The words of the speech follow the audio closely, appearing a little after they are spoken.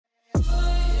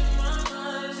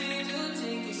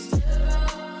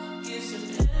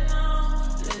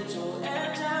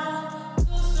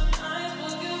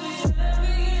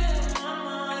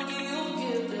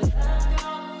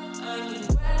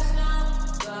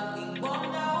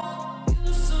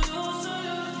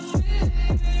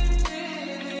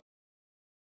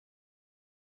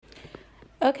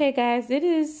Okay guys, it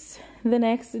is the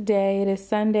next day. It is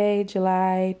Sunday,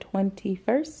 July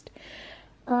 21st.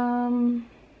 And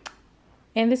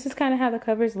this is kind of how the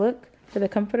covers look for the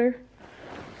comforter.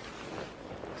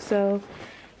 So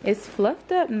it's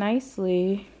fluffed up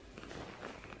nicely.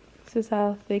 This is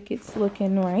how thick it's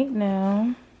looking right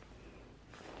now.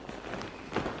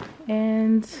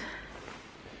 And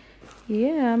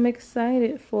yeah, I'm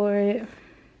excited for it.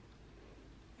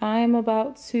 I'm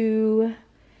about to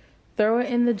throw it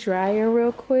in the dryer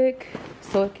real quick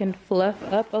so it can fluff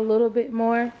up a little bit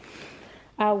more.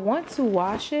 I want to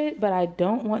wash it, but I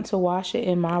don't want to wash it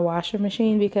in my washer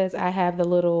machine because I have the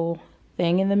little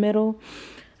thing in the middle.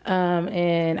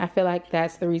 And I feel like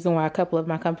that's the reason why a couple of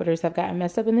my comforters have gotten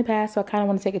messed up in the past. So I kind of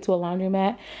want to take it to a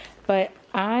laundromat. But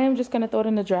I'm just going to throw it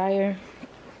in the dryer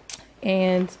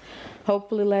and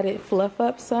hopefully let it fluff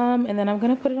up some. And then I'm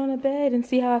going to put it on the bed and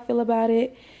see how I feel about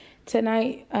it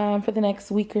tonight for the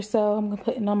next week or so. I'm gonna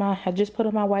put it on my, I just put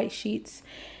on my white sheets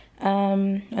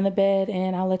on the bed,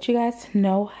 and I'll let you guys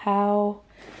know how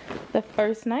the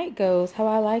first night goes, how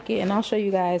I like it, and I'll show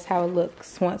you guys how it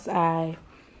looks once I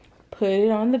put it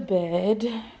on the bed.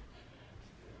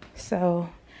 So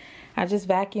I just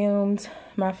vacuumed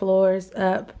my floors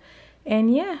up,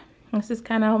 and yeah, this is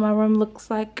kind of how my room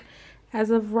looks like as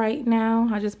of right now.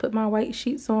 I just put my white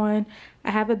sheets on.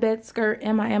 I have a bed skirt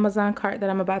in my Amazon cart that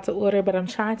I'm about to order, but I'm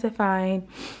trying to find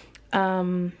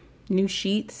new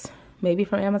sheets, maybe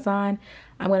from Amazon.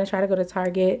 I'm gonna try to go to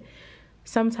Target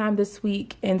sometime this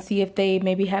week and see if they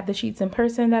maybe have the sheets in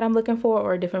person that I'm looking for,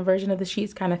 or a different version of the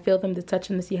sheets, kind of feel them to touch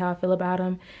them to see how I feel about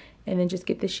them, and then just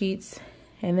get the sheets.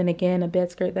 And then again, a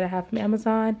bed skirt that I have from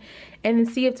Amazon, and then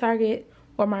see if Target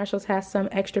or Marshall's has some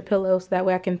extra pillows, so that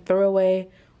way I can throw away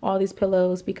all these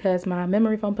pillows, because my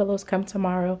memory foam pillows come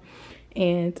tomorrow,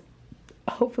 and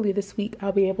hopefully this week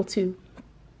I'll be able to,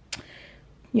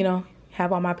 you know,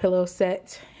 have all my pillows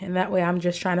set. And that way I'm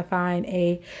just trying to find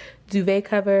a duvet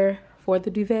cover for the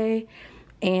duvet,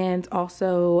 and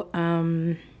also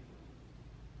my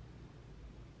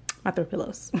throw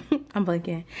pillows. I'm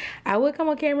blanking. I would come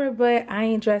on camera, but I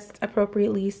ain't dressed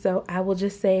appropriately, so I will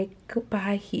just say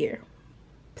goodbye here.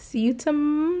 See you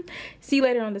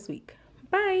later on this week.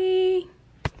 Bye.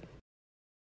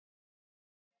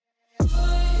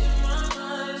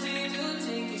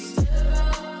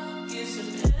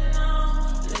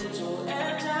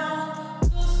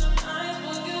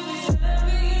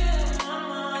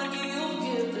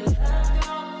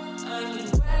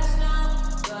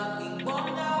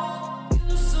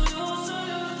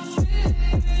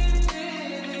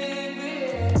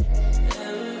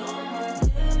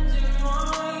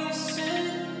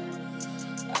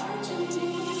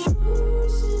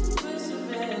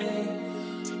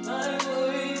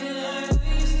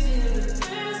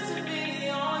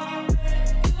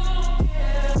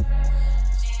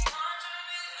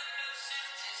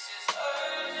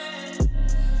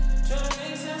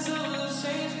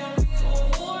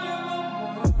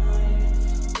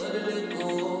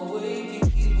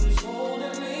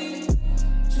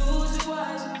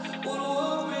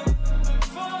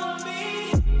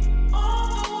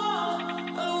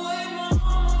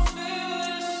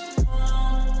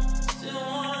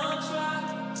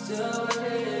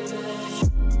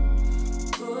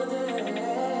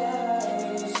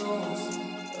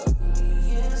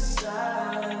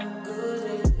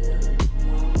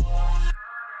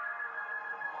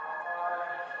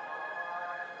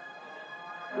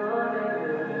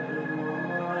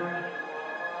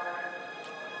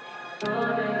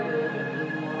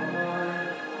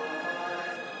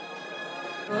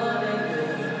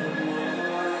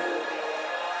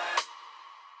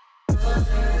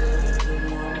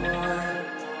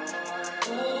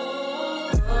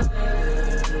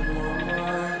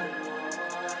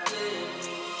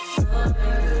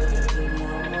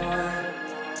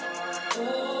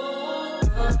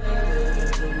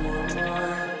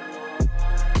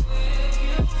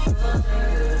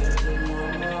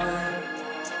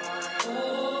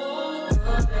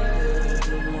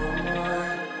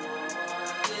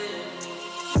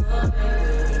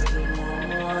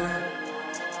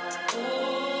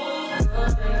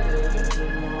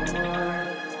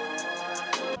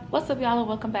 What's up, y'all, and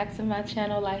welcome back to my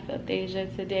channel, Life of Deja.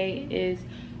 Today is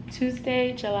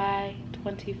Tuesday, July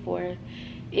 24th.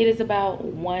 It is about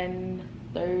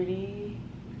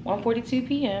 1:42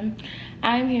 p.m.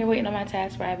 I'm here waiting on my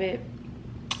TaskRabbit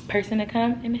person to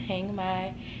come and hang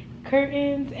my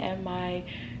curtains and my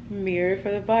mirror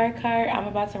for the bar cart. I'm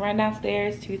about to run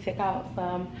downstairs to take out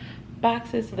some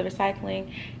boxes to the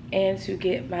recycling and to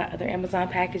get my other Amazon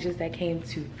packages that came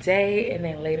today, and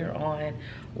then later on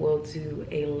we'll do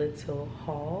a little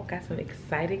haul. Got some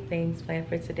exciting things planned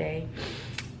for today.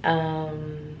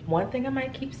 One thing I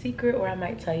might keep secret, or I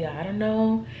might tell you, I don't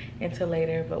know until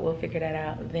later, but we'll figure that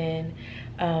out then.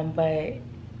 But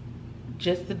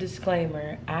just a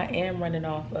disclaimer, I am running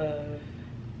off of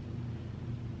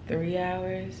 3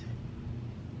 hours.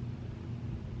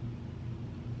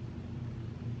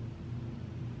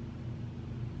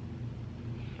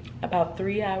 About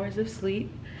 3 hours of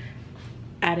sleep.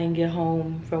 I didn't get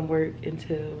home from work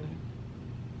until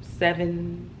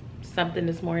 7 something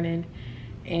this morning,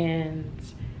 and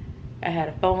I had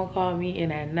a phone call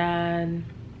meeting at 9, and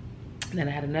then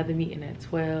I had another meeting at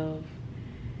 12,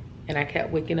 and I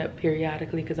kept waking up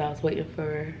periodically because I was waiting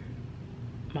for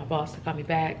my boss to call me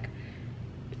back.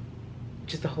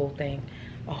 Just a whole thing.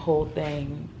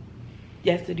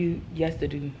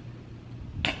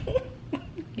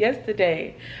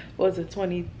 Yesterday was a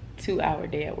 22-hour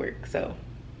day at work, so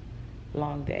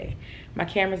long day. My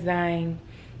camera's dying.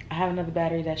 I have another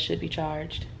battery that should be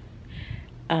charged.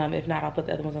 If not, I'll put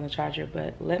the other ones on the charger,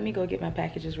 but let me go get my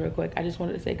packages real quick. I just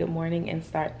wanted to say good morning and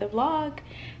start the vlog.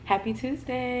 Happy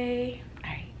Tuesday. All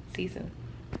right, see you soon.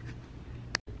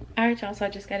 All right, y'all, so I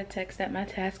just got a text that my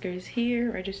tasker is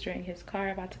here, registering his car,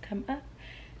 about to come up.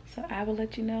 So I will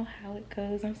let you know how it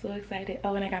goes. I'm so excited.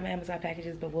 Oh, and I got my Amazon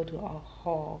packages, but we'll do a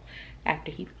haul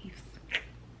after he leaves.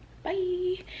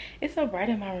 Bye. It's so bright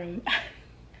in my room.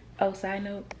 Oh, side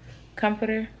note,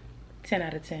 comforter, 10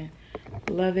 out of 10.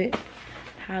 Love it.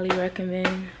 Highly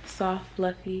recommend. Soft,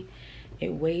 fluffy. It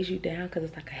weighs you down because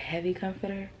it's like a heavy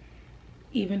comforter.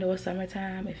 Even though it's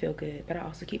summertime, it feels good. But I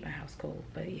also keep my house cold.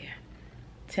 But yeah,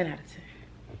 10 out of 10.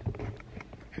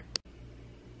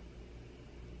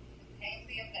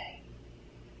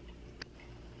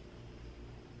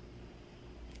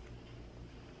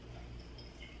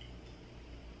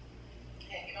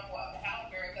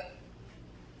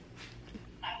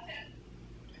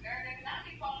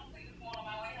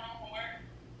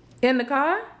 In the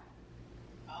car?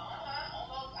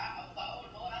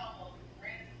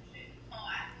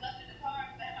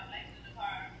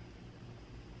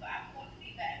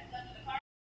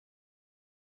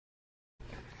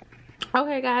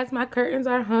 Okay guys, my curtains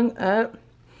are hung up.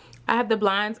 I have the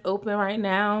blinds open right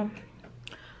now,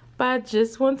 but I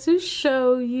just want to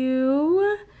show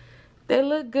you. They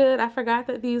look good. I forgot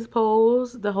that these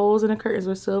poles, the holes in the curtains,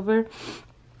 were silver.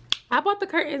 I bought the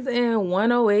curtains in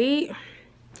 108,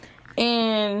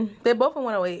 and they're both in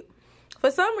 108.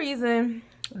 For some reason,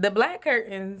 the black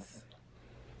curtains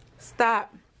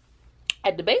stop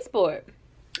at the baseboard,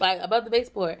 like above the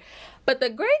baseboard, but the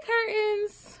gray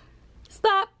curtains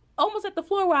stop almost at the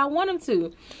floor where I want them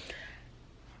to.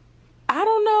 I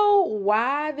don't know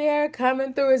why they're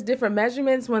coming through as different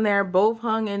measurements when they're both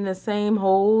hung in the same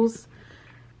holes,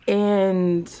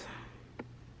 and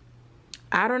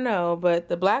I don't know, but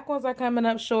the black ones are coming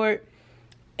up short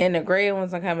and the gray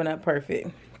ones are coming up perfect.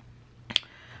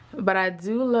 But I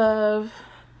do love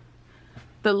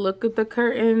the look of the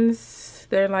curtains.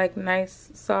 They're like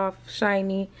nice, soft,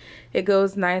 shiny. It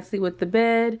goes nicely with the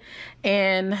bed.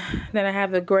 And then I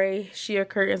have the gray sheer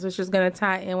curtains, which is gonna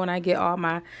tie in when I get all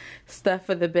my stuff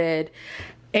for the bed.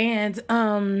 And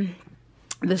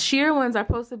the sheer ones are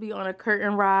supposed to be on a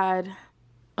curtain rod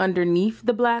underneath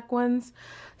the black ones,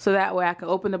 so that way I can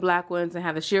open the black ones and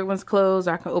have the sheer ones closed,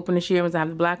 or I can open the sheer ones and have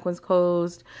the black ones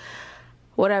closed,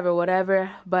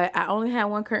 whatever. But I only had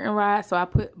one curtain rod, so I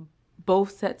put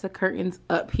both sets of curtains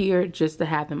up here just to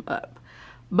have them up.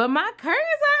 But my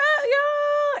curtains are up,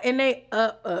 y'all, and they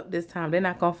up this time. They're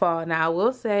not gonna fall. Now I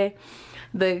will say,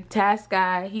 the task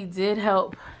guy, he did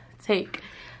help take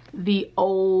the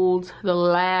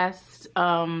last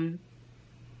peel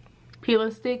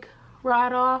and stick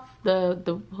rod off,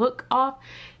 the hook off,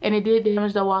 and it did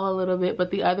damage the wall a little bit,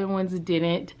 but the other ones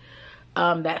didn't.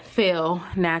 That fell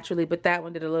naturally, but that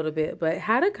one did a little bit. But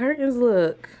how the curtains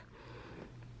look?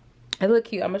 They look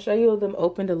cute. I'm gonna show you them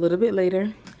opened a little bit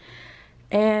later.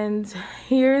 And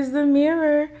here's the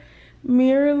mirror.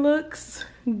 Mirror looks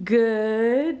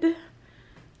good.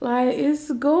 Like,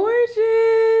 it's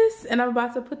gorgeous. And I'm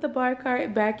about to put the bar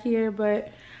cart back here,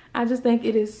 but I just think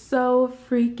it is so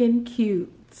freaking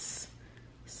cute.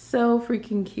 So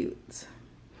freaking cute.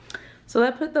 So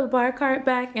let's put the bar cart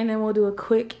back and then we'll do a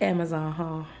quick Amazon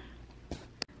haul.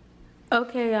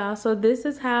 Okay, y'all, so this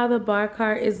is how the bar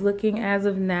cart is looking as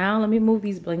of now. Let me move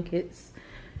these blankets.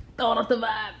 Throwing off the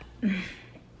vibe.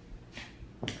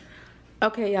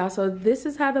 Okay, y'all, so this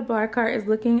is how the bar cart is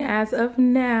looking as of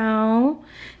now.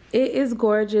 It is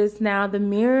gorgeous. Now the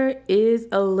mirror is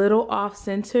a little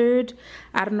off-centered.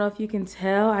 I don't know if you can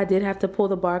tell. I did have to pull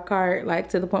the bar cart like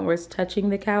to the point where it's touching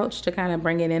the couch to kind of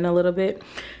bring it in a little bit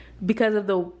because of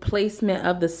the placement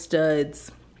of the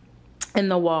studs in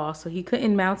the wall. So he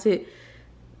couldn't mount it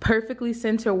perfectly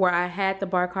center where I had the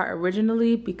bar cart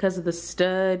originally because of the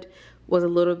stud was a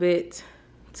little bit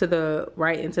to the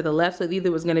right and to the left. So it either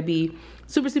was going to be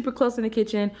super close in the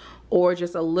kitchen or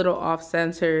just a little off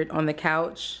centered on the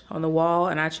couch on the wall.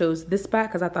 And I chose this spot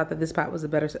because I thought that this spot was the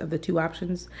better of the two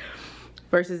options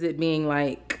versus it being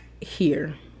like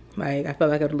here. Like I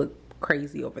felt like it would look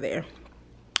crazy over there.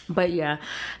 But yeah,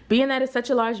 being that it's such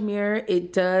a large mirror,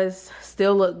 it does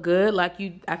still look good. Like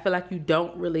I feel like you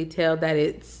don't really tell that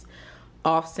it's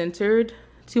off centered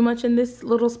too much in this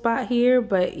little spot here.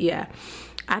 But yeah,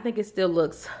 I think it still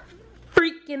looks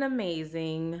freaking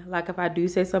amazing, like if I do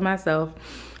say so myself.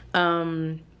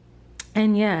 And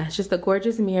yeah, it's just a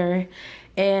gorgeous mirror.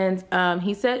 And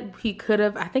he said he could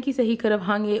have, I think he said he could have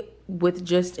hung it with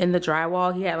just in the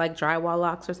drywall. He had like drywall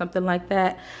locks or something like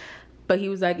that. But he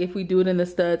was like, if we do it in the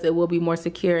studs, it will be more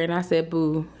secure. And I said,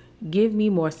 boo, give me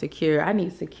more secure. I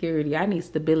need security. I need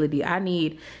stability. I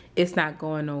need, it's not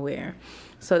going nowhere.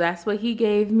 So that's what he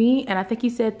gave me. And I think he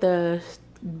said the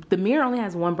mirror only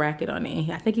has one bracket on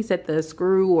it. I think he said the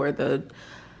screw or the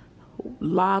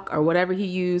lock or whatever he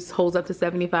used holds up to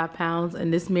 75 pounds.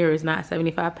 And this mirror is not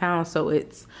 75 pounds. So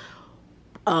it's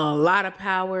a lot of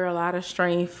power, a lot of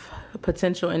strength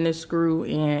potential in this screw,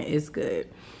 and it's good.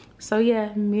 So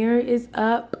yeah, mirror is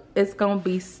up. It's gonna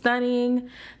be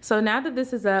stunning. So now that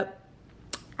this is up,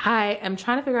 I am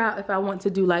trying to figure out if I want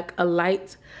to do like a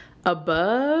light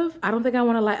above. I don't think I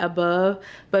want a light above,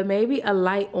 but maybe a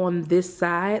light on this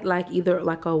side, like either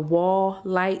like a wall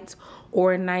light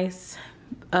or a nice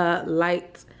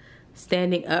light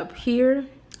standing up here,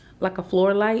 like a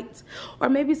floor light, or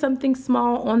maybe something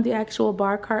small on the actual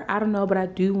bar cart. I don't know, but I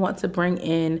do want to bring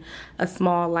in a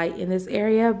small light in this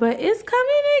area. But it's coming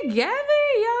together,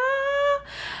 y'all.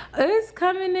 It's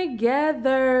coming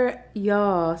together,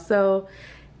 y'all. So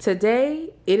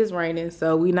today it is raining,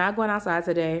 so we're not going outside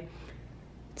today.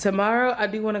 Tomorrow I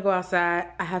do want to go outside.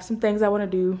 I have some things I want to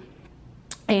do,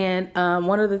 and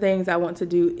one of the things I want to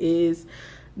do is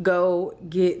go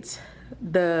get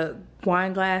the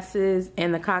wine glasses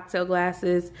and the cocktail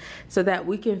glasses so that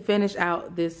we can finish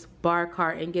out this bar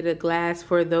cart and get a glass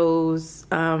for those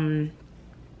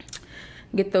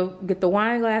get the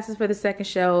wine glasses for the second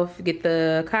shelf, get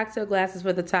the cocktail glasses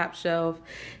for the top shelf,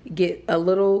 get a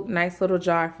little nice little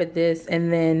jar for this,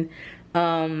 and then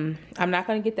I'm not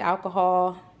gonna get the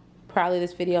alcohol probably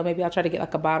this video. Maybe I'll try to get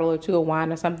like a bottle or two of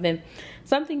wine or something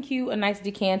cute, a nice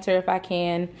decanter if I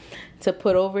can, to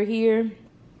put over here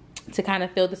to kind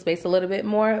of fill the space a little bit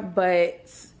more.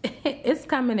 But it's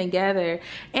coming together.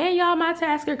 And y'all, my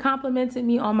tasker complimented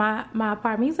me on my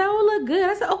apartment. He said, oh, look good.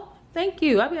 I said, oh, thank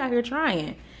you. I'll be out here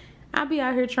trying.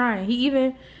 He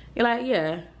even, like,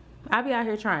 yeah, I'll be out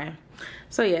here trying.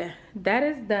 So yeah, that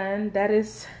is done. That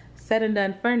is said and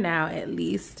done for now, at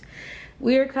least.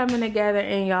 We're coming together,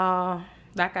 and y'all,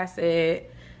 like I said,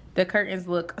 the curtains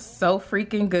look so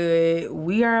freaking good.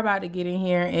 We are about to get in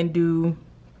here and do,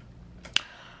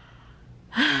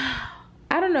 I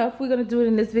don't know if we're gonna do it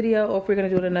in this video or if we're gonna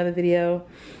do it in another video.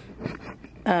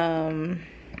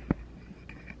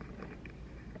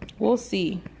 We'll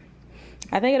see.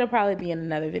 I think it'll probably be in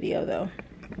another video though.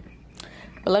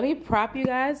 But let me prop you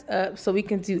guys up so we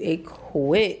can do a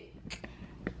quick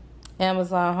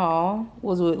Amazon haul.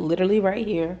 We'll do it literally right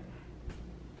here.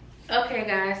 Okay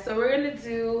guys, so we're gonna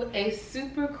do a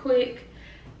super quick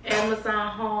Amazon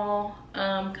haul,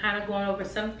 kind of going over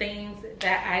some things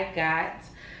that I got.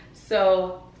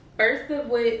 So first of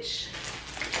which,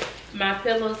 my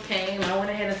pillows came. I went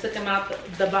ahead and took them out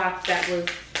the box that was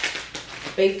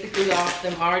basically off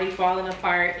them, already falling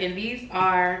apart. And these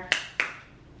are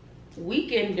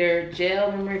Weekender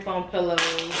gel memory foam pillows.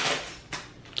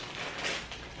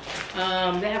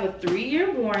 They have a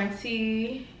 3-year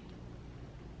warranty.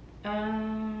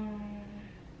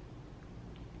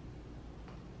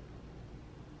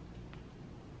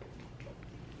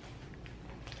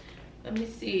 Let me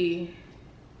see.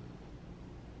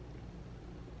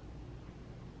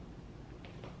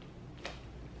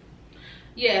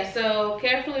 Yeah, so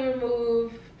carefully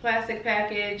remove plastic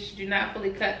package. Do not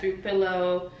fully cut through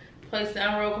pillow. Place the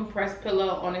unrolled compressed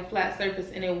pillow on a flat surface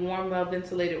in a warm,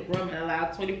 well-ventilated room and allow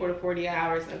 24 to 40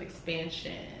 hours of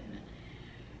expansion.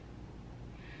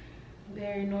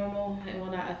 Very normal and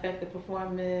will not affect the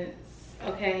performance.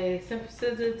 Okay,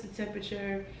 sensitive to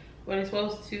temperature. When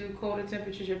exposed to colder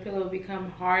temperatures, your pillow will become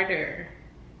harder.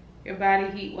 Your body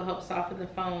heat will help soften the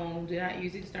foam. Do not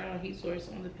use external heat source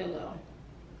on the pillow.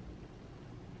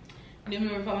 New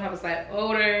memory foam has a slight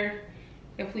odor,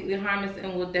 completely harmless,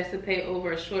 and will dissipate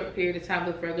over a short period of time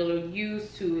with regular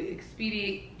use. To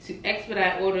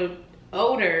expedite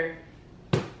odor.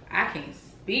 I can't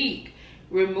speak.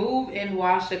 Remove and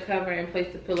wash the cover and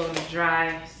place the pillow in a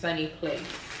dry, sunny place.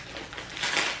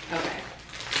 Okay.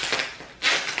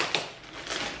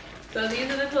 So these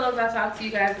are the pillows I talked to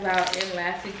you guys about in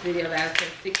last week's video that I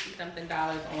spent $60-something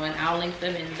on. I'll link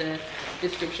them in the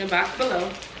description box below.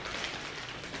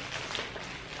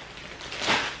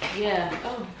 Yeah.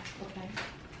 Oh, okay.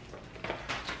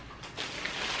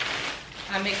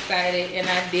 I'm excited, and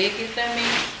I did get them in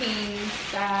king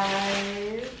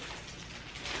size.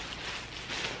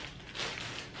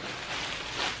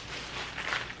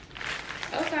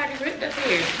 Oh, sorry, it's ripped up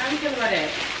here. How do you feel about that?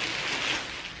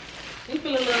 You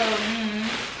feel a little,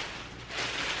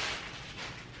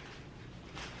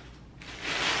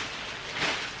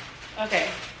 Okay.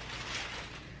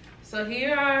 So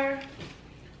here are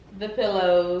the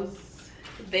pillows.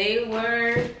 They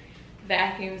were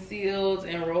vacuum sealed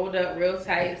and rolled up real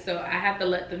tight, so I have to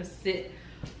let them sit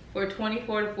for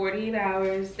 24 to 48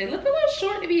 hours. They look a little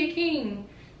short to be a king,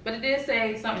 but it did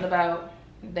say something about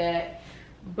that.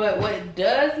 But what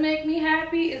does make me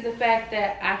happy is the fact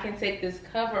that I can take this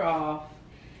cover off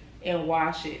and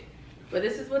wash it. But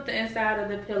this is what the inside of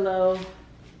the pillow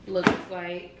looks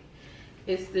like.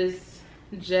 It's this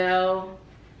gel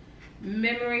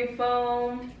memory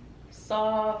foam,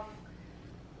 soft,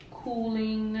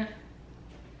 cooling.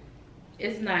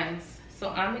 It's nice, so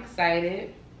I'm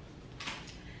excited.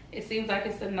 It seems like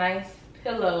it's a nice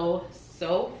pillow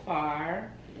so far,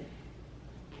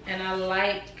 and I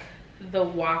like the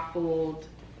waffled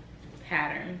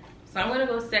pattern. So I'm gonna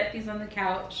go set these on the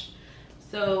couch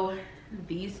so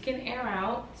these can air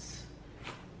out.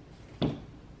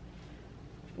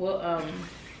 Well,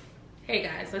 hey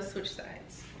guys, let's switch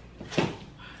sides.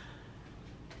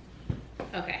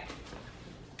 Okay,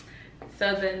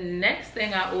 so the next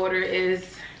thing I ordered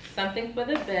is something for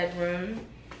the bedroom,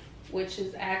 which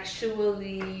is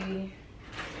actually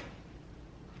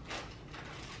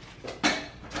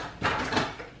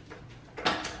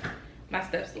my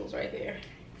step stool's right there.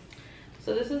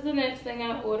 So this is the next thing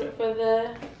I ordered for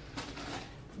the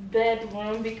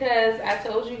bedroom, because I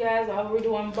told you guys while we're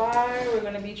doing bar, we're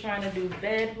gonna be trying to do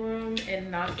bedroom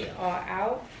and knock it all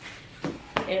out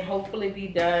and hopefully be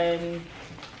done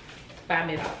by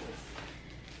mid-August.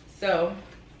 So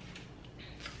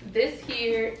this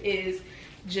here is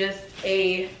just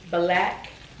a black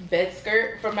bed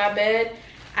skirt for my bed.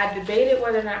 I debated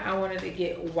whether or not I wanted to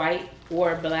get white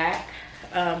or black,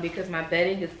 because my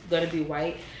bedding is going to be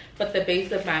white, but the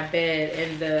base of my bed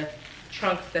and the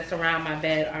trunks that surround my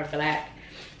bed are black.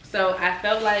 So I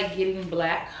felt like getting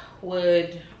black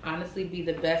would honestly be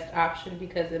the best option,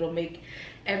 because it'll make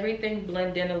everything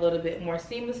blend in a little bit more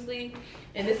seamlessly.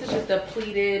 And this is just a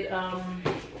pleated,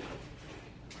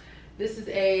 this is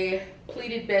a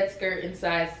pleated bed skirt in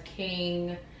size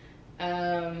king,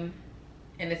 and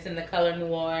it's in the color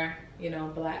noir, you know,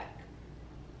 black.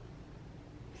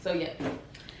 So yeah,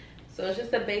 so it's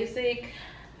just a basic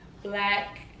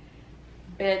black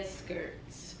bed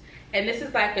skirts. And this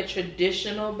is like a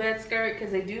traditional bed skirt,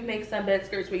 because they do make some bed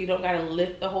skirts where you don't gotta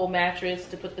lift the whole mattress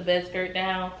to put the bed skirt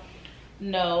down.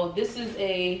 No, this is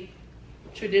a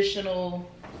traditional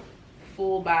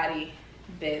full body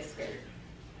bed skirt.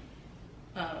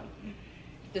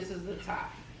 This is the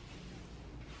top,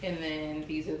 and then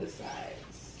these are the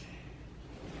sides.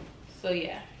 So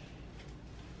yeah,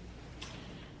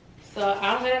 so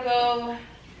I'm gonna go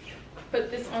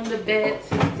put this on the bed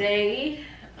today,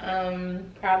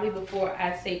 probably before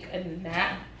I take a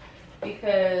nap,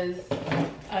 because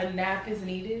a nap is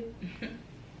needed.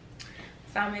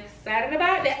 So I'm excited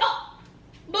about that. Oh,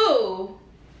 boo,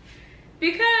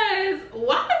 because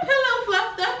why the pillow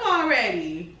fluffed up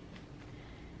already?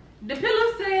 The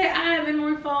pillow said I am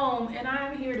memory foam, and I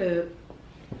am here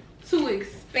to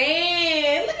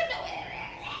expand. Look at the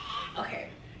way. Okay.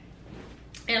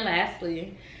 And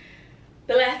lastly,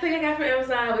 the last thing I got from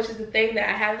Amazon, which is the thing that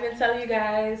I haven't been telling you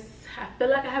guys, I feel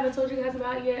like I haven't told you guys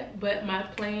about yet, but my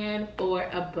plan for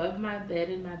above my bed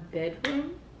in my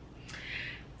bedroom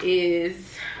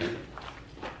is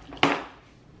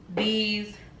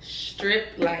these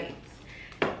strip lights.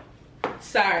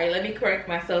 Sorry, let me correct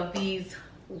myself. These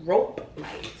rope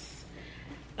lights.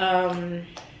 And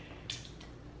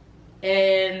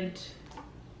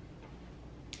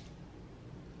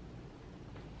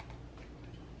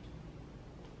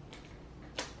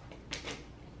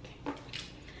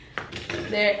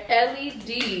they're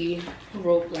LED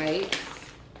rope lights.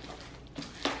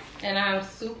 And I'm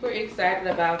super excited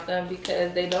about them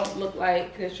because they don't look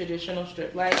like the traditional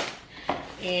strip lights.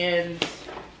 And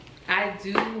I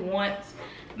do want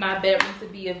my bedroom to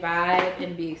be a vibe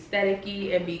and be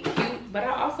aesthetic-y and be cute, but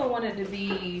I also want it to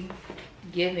be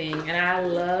giving. And I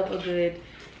love a good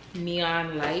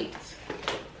neon light.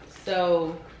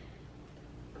 So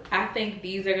I think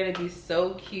these are gonna be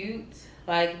so cute.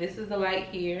 Like, this is the light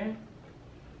here.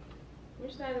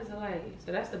 Which side is the light?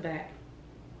 So that's the back.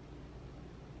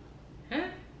 Huh?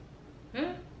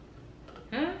 Huh?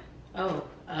 Huh?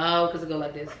 Oh, because it go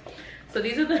like this. So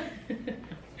these are the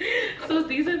so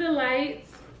these are the lights.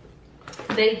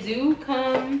 They do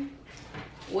come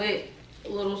with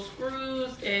little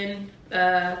screws and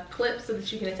clips so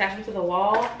that you can attach them to the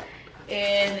wall,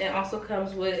 and it also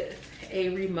comes with a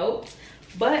remote.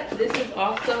 But this is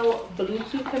also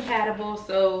Bluetooth compatible,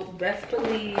 so best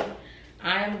believe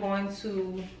I am going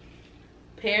to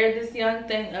pair this young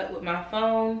thing up with my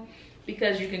phone,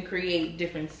 because you can create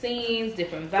different scenes,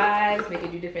 different vibes, make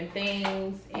it do different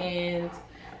things, and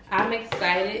I'm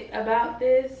excited about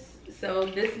this. So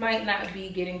this might not be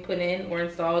getting put in or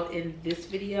installed in this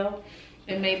video.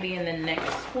 It may be in the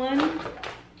next one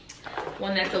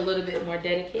that's a little bit more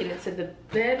dedicated to the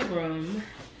bedroom,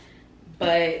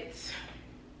 but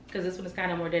because this one is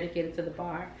kind of more dedicated to the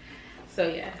bar. So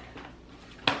yeah,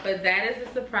 but that is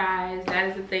a surprise. That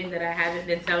is the thing that I haven't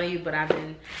been telling you, but I've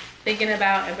been thinking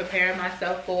about and preparing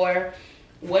myself for.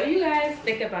 What do you guys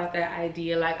think about that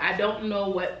idea? Like, I don't know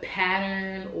what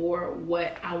pattern or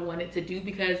what I wanted to do,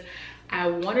 because I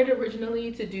wanted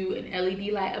originally to do an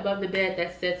LED light above the bed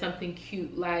that said something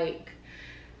cute like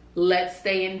 "Let's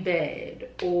stay in bed,"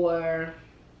 or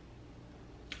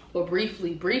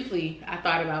briefly I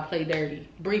thought about "Play dirty,"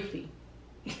 briefly.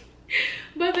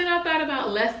 But then I thought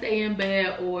about "Let's stay in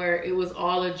bed," or "It was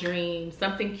all a dream,"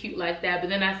 something cute like that. But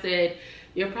then I said,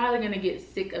 you're probably gonna get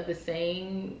sick of the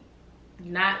same,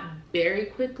 not very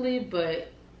quickly,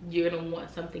 but you're gonna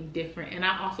want something different. And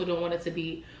I also don't want it to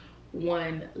be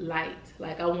one light.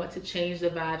 Like, I want to change the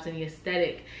vibes and the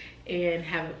aesthetic and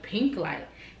have a pink light,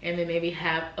 and then maybe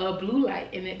have a blue light.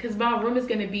 And then, because my room is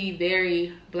going to be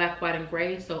very black, white, and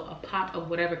gray, so a pop of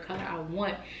whatever color I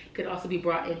want could also be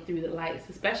brought in through the lights,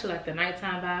 especially like the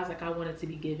nighttime vibes. Like, I want it to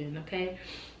be given. Okay,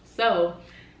 so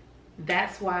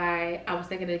that's why I was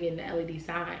thinking of getting the LED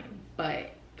sign.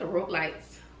 But the rope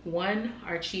lights, one,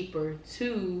 are cheaper.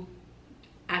 Two,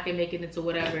 I can make it into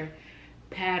whatever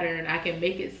pattern. I can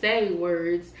make it say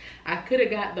words. I could have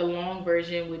got the long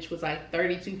version, which was like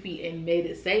 32 feet, and made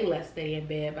it say "Let's stay in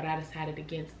bed," but I decided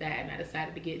against that, and I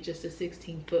decided to get just a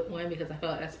 16-foot one, because I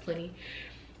felt like that's plenty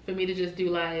for me to just do.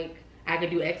 Like, I could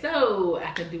do XO,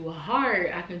 I can do a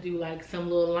heart, I can do like some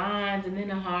little lines and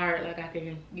then a heart. Like, I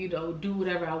can, you know, do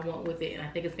whatever I want with it. And I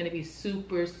think it's gonna be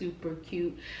super, super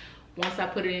cute once I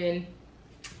put it in.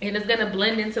 And it's gonna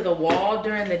blend into the wall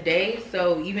during the day,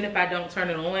 so even if I don't turn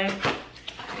it on,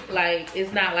 like,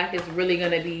 it's not like it's really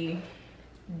gonna be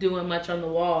doing much on the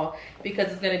wall,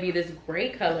 because it's gonna be this gray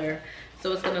color,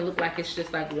 so it's gonna look like it's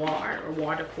just like wall or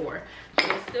wall decor.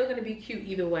 So it's still gonna be cute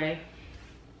either way,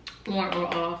 on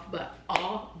or off, but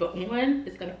on,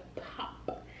 it's gonna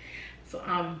pop. So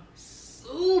I'm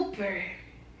super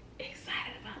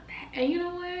excited about that. And you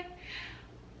know what,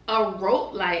 a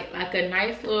rope light, like a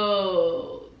nice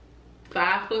little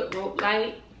 5-foot rope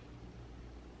light,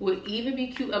 would even be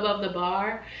cute above the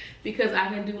bar, because I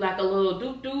can do like a little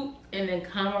doop doop and then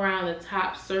come around the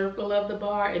top circle of the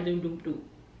bar and do doop doop.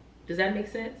 Does that make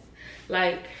sense?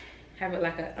 Like, have it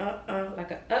like a like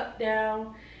a up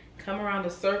down, come around the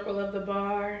circle of the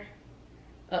bar,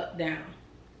 up down,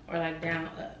 or like down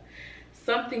up.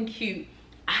 Something cute.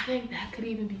 I think that could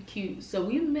even be cute. So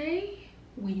we may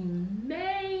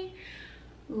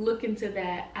look into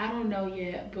that. I don't know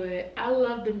yet, but I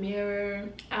love the mirror,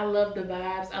 I love the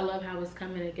vibes, I love how it's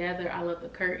coming together, I love the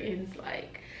curtains.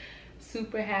 Like,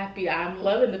 super happy. I'm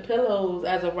loving the pillows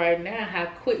as of right now, how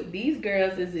quick these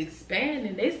girls is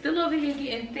expanding. They still over here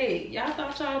getting thick. Y'all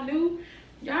thought y'all knew?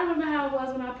 Y'all remember how it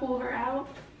was when I pulled her out?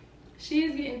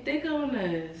 She's getting thick on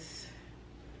us,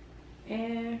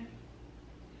 and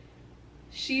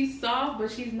she's soft, but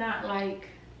she's not like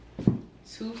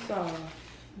too soft.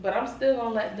 But I'm still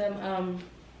gonna let them,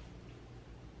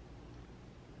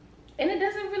 and it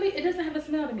doesn't have a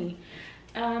smell to me.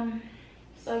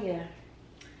 So yeah,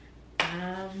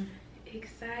 I'm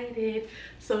excited.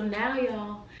 So now,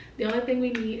 y'all, the only thing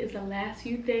we need is the last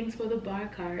few things for the bar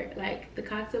cart, like the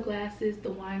cocktail glasses,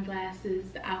 the wine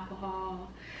glasses, the alcohol,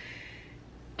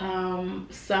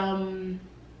 some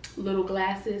little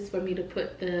glasses for me to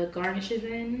put the garnishes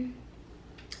in,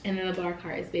 And then the bar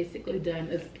cart is basically done.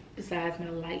 It's besides my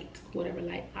light, whatever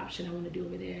light option I want to do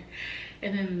over there.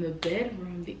 And then in the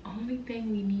bedroom, the only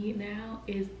thing we need now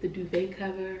is the duvet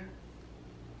cover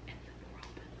and the throw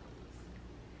pillows.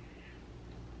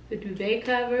 The duvet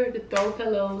cover, the throw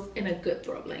pillows, and a good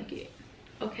throw blanket.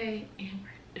 Okay, and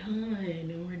we're done.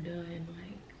 And we're done. Like,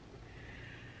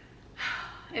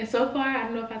 and so far, I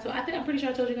don't know if I'm pretty sure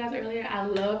I told you guys earlier, I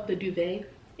love the duvet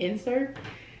insert.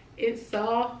 It's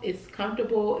soft, it's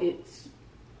comfortable, it's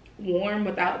warm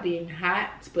without being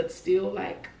hot, but still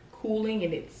like cooling,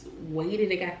 and it's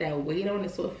weighted. It got that weight on it,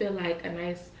 so it feel like a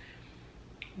nice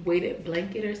weighted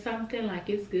blanket or something. Like,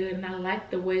 it's good. And I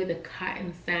like the way the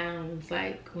cotton sounds,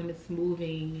 like when it's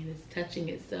moving and it's touching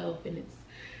itself, and it's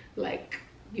like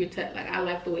I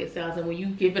like the way it sounds. And when you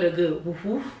give it a good woof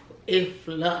woof, it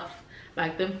fluff.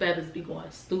 Like, them feathers be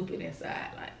going stupid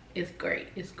inside. Like, it's great.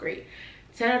 It's great.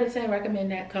 10 out of 10 recommend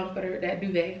that comforter, that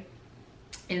duvet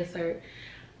insert.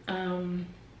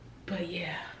 But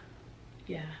yeah,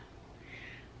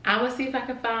 I'm gonna see if I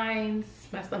can find,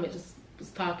 my stomach just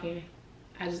was talking.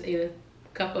 I just ate a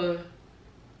cup of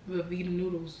Velveeta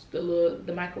noodles,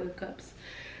 the microwave cups,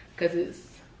 because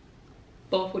it's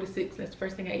 4:46. That's the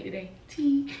first thing I ate today.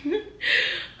 Tea.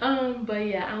 But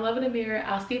yeah, I'm loving the mirror.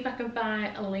 I'll see if I can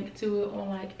find a link to it on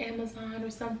like Amazon or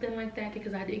something like that,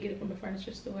 because I did get it from a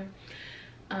furniture store.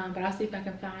 But I'll see if I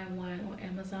can find one on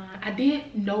Amazon. I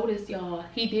did notice, y'all,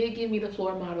 he did give me the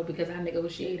floor model because I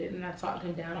negotiated and I talked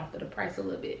him down off the price a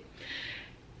little bit.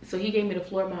 So he gave me the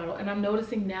floor model, and I'm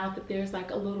noticing now that there's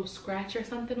like a little scratch or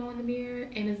something on the mirror,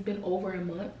 and it's been over a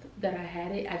month that I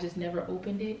had it. I just never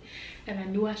opened it, and I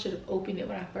knew I should have opened it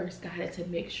when I first got it to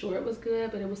make sure it was good,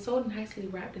 but it was so nicely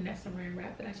wrapped in that saran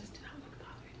wrap that I just did not want to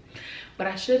bother it. But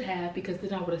I should have, because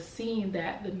then I would have seen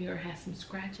that the mirror has some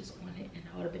scratches on it, and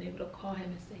I would have been able to call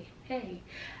him and say, hey,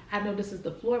 I know this is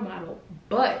the floor model,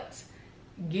 but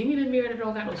give me the mirror that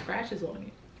don't got no scratches on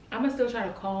it. I'm gonna still try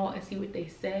to call and see what they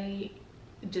say.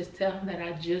 Just tell him that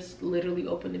I just literally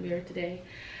opened the mirror today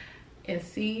and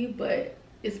see, but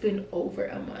it's been over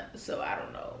a month, so I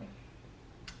don't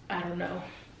know.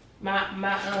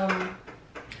 I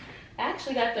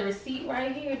actually got the receipt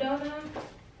right here, don't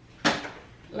I?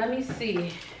 Let me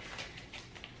see.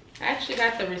 I actually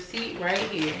got the receipt right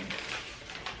here.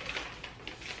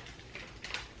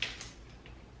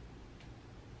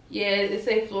 Yeah, it's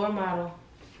a floor model.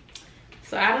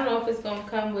 So I don't know if it's gonna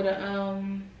come with a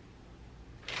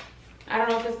I don't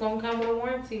know if it's gonna come with a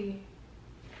warranty.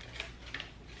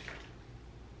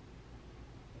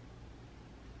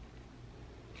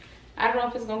 I don't know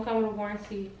if it's gonna come with a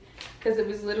warranty, because it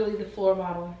was literally the floor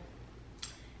model.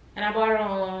 And I bought it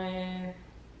on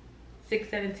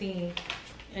 6/17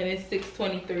 and it's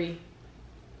 6/23.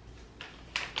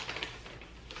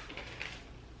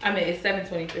 I mean, it's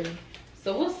 7/23.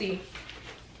 So we'll see.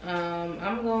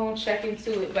 I'm gonna check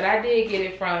into it, but I did get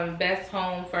it from Best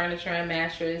Home Furniture and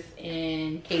Mattress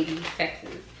in Katy,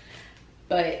 Texas.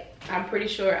 But I'm pretty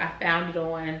sure I found it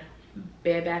on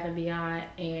Bed Bath & Beyond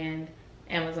and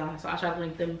Amazon. So I'll try to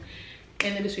link them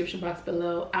in the description box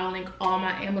below. I'll link all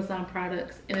my Amazon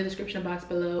products in the description box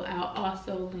below. I'll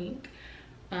also link,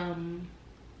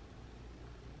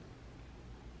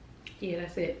 yeah,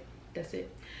 that's it.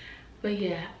 But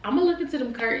yeah, I'm gonna look into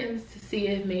them curtains to see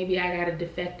if maybe I got a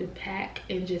defective pack,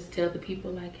 and just tell the people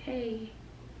like, hey,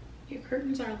 your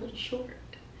curtains are a little short,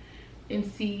 and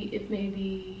see if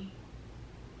maybe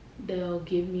they'll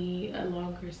give me a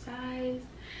longer size.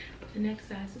 But the next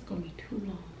size is gonna be too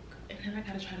long, and then I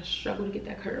gotta try to struggle to get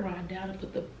that curtain rod down and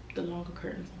put the longer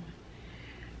curtains on.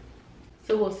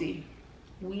 So we'll see.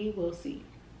 We will see.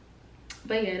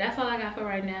 But yeah, that's all I got for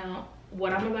right now.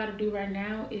 What I'm about to do right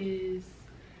now is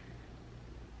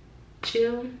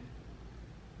chill.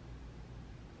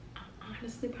 I'm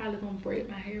honestly probably gonna braid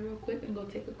my hair real quick and go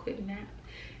take a quick nap,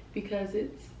 because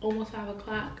it's almost 5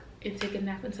 o'clock, and take a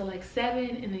nap until like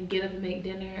 7, and then get up and make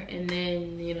dinner, and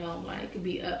then, you know, like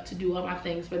be up to do all my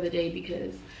things for the day,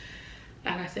 because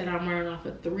like I said, I'm running off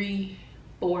of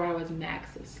 3-4 hours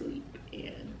max of sleep,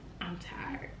 and I'm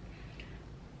tired.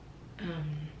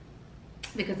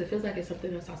 Because it feels like it's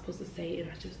something else I was supposed to say,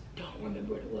 and I just don't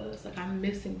remember what it was. Like, I'm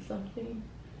missing something.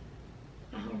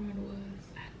 I don't remember what it was.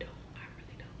 I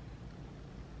really don't.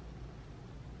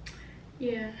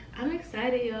 Yeah, I'm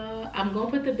excited, y'all. I'm gonna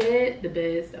put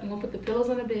I'm gonna put the pillows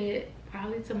on the bed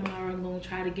probably tomorrow. I'm gonna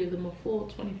try to give them a full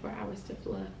 24 hours to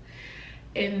fluff.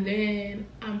 And then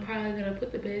I'm probably gonna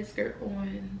put the bed skirt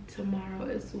on tomorrow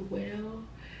as well.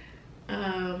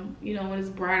 You know, when it's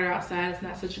brighter outside, it's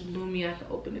not such gloomy. I can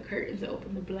open the curtains and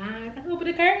open the blinds. I can open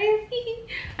the curtains.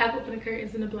 I can open the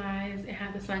curtains and the blinds and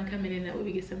have the sun coming in. That way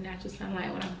we get some natural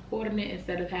sunlight when I'm recording it,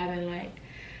 instead of having like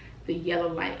the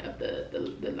yellow light of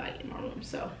the light in my room.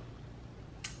 So,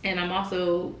 and I'm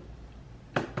also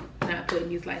not putting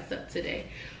these lights up today.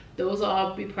 Those will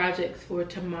all be projects for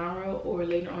tomorrow or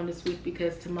later on this week,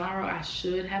 because tomorrow I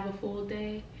should have a full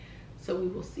day. So we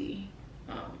will see.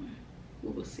 We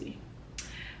will see.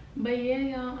 But yeah,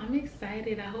 y'all, I'm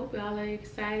excited. I hope y'all are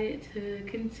excited to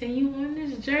continue on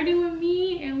this journey with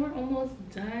me, and we're almost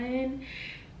done.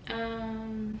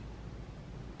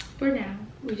 For now,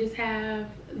 we just have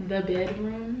the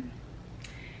bedroom,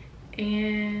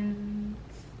 and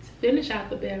to finish out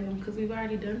the bedroom, because we've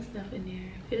already done stuff in there,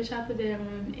 finish out the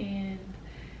bedroom and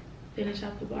finish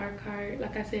out the bar cart.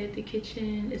 Like I said, the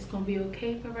kitchen is gonna be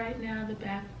okay for right now. The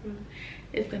bathroom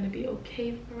is gonna be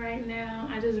okay for right now.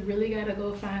 I just really gotta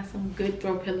go find some good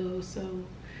throw pillows, so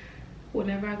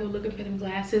whenever I go looking for them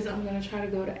glasses, I'm gonna try to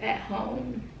go to At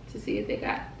Home to see if they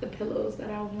got the pillows that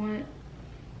I want,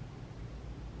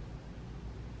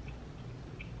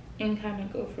 and kind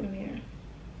of go from there.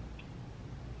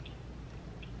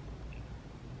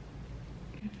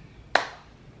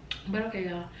 But okay,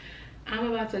 y'all,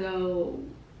 I'm about to go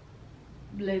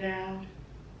lay down.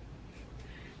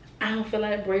 I don't feel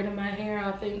like braiding my hair.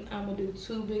 I think I'm gonna do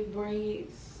 2 big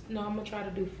braids. No, I'm gonna try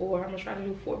to do 4. I'm gonna try to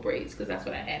do 4 braids, because that's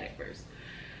what I had at first.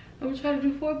 I'm gonna try to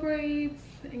do 4 braids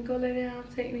and go lay down,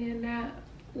 take me a nap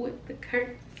with the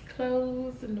curtains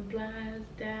closed and the blinds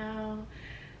down.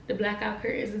 The blackout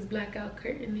curtains is blackout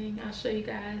curtaining. I'll show you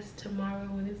guys tomorrow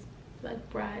when it's like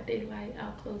broad daylight.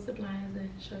 I'll close the blinds and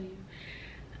show you.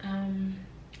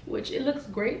 Which it looks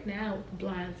great now with the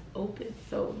blinds open,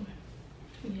 so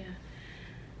yeah.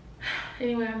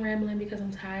 Anyway, I'm rambling because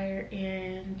I'm tired,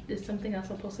 and there's something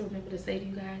else I'm supposed to remember to say to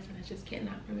you guys, and I just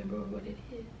cannot remember what it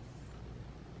is.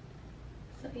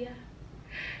 So yeah.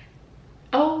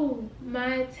 Oh,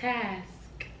 my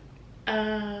task.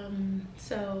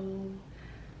 So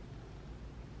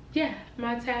yeah,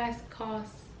 my task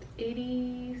cost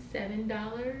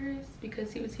 $87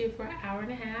 because he was here for an hour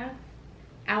and a half,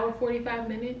 hour 45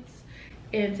 minutes,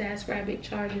 and TaskRabbit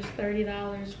charges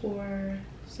 $30 for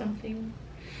something.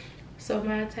 So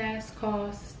my task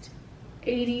cost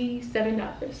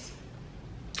 $87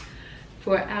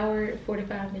 for an hour and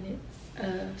 45 minutes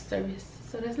of service.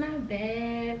 So that's not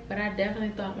bad, but I definitely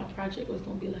thought my project was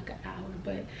gonna be like an hour,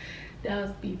 but that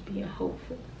was me being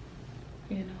hopeful,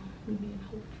 you know, me being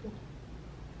hopeful.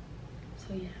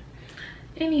 So yeah,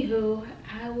 anywho,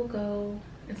 I will go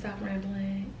and stop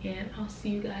rambling, and I'll see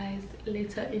you guys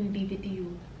later in the video.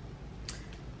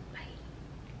 Bye.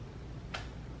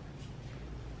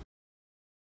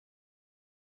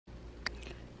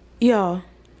 Y'all,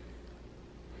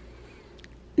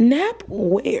 nap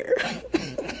where?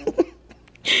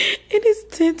 It is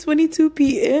 10:22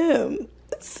 p.m.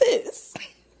 Sis,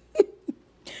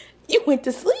 you went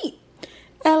to sleep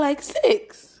at like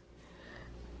 6.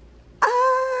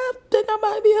 I think I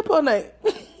might be up all night.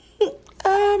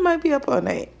 I might be up all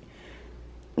night.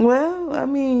 Well, I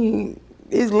mean,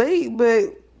 it's late,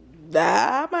 but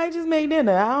I might just make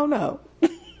dinner. I don't know.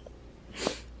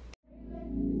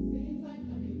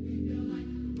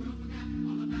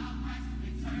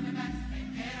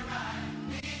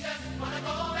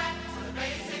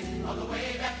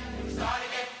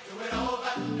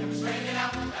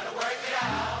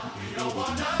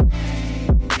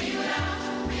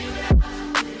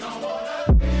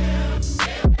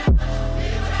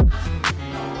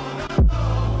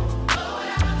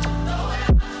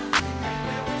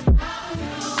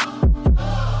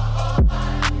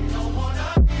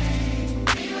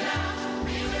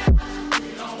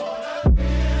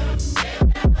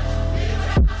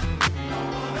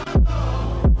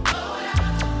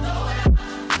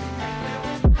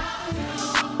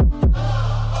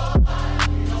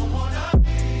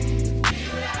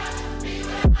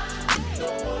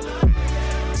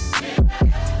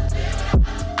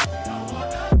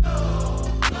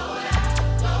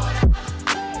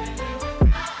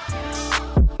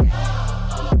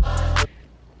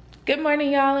 Good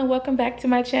morning, y'all, and welcome back to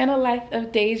my channel, Life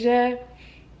of Deja.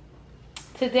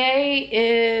 Today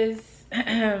is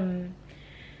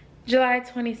July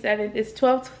 27th. It's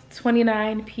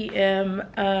 12:29 p.m.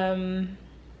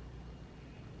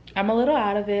 I'm a little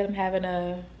out of it. I'm having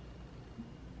a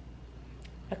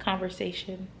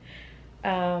conversation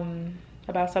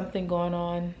about something going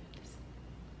on.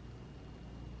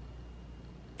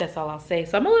 That's all I'll say.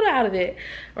 So I'm a little out of it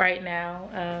right now,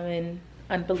 and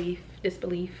unbelief,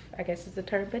 disbelief, I guess is the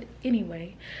term. But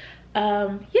anyway,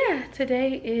 yeah,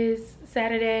 today is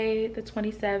Saturday the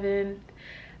 27th.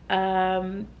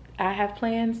 I have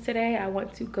plans today. I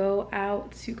want to go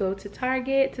to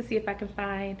Target to see if I can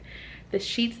find the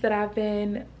sheets that I've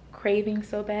been craving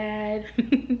so bad,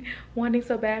 wanting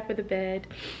so bad for the bed.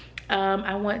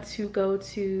 I want to go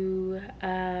to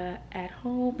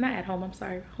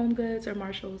Home Goods or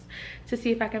Marshall's to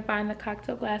see if I can find the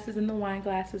cocktail glasses and the wine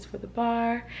glasses for the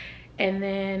bar. And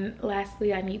then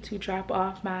lastly, I need to drop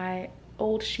off my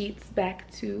old sheets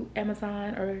back to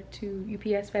Amazon or to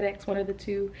UPS, FedEx, one of the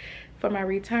two, for my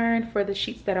return for the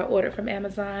sheets that I ordered from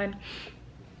Amazon.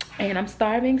 And I'm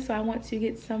starving, so I want to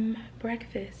get some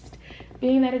breakfast.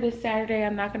 Being that it is Saturday,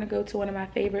 I'm not gonna go to one of my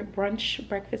favorite brunch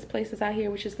breakfast places out here,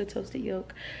 which is the Toasted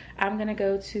Yolk. I'm gonna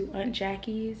go to Aunt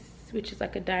Jackie's, which is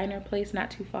like a diner place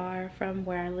not too far from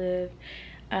where I live.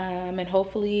 And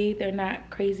hopefully they're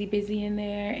not crazy busy in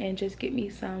there, and just get me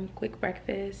some quick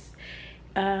breakfast.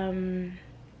 And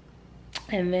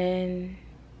then,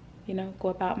 you know, go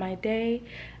about my day.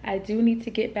 I do need to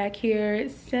get back here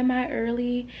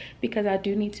semi-early because I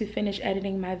do need to finish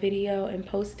editing my video and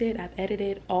post it. I've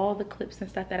edited all the clips and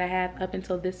stuff that I have up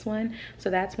until this one, so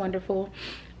that's wonderful.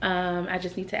 I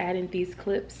just need to add in these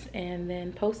clips and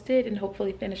then post it, and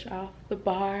hopefully finish off the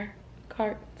bar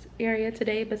cart area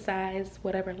today, besides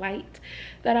whatever light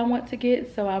that I want to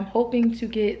get. So I'm hoping to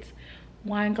get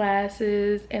wine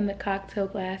glasses and the cocktail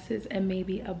glasses and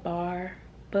maybe a bar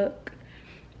book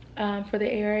for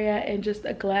the area, and just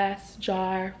a glass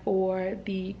jar for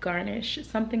the garnish.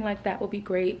 Something like that will be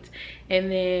great. And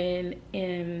then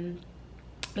in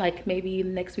like maybe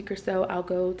next week or so, I'll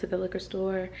go to the liquor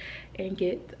store and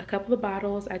get a couple of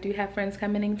bottles. I do have friends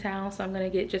coming in town, so I'm gonna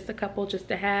get just a couple just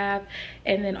to have.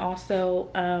 And then also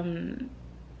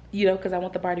you know, because I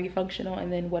want the bar to be functional,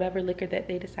 and then whatever liquor that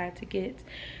they decide to get,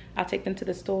 I'll take them to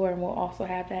the store, and we'll also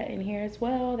have that in here as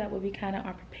well. That will be kind of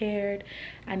unprepared.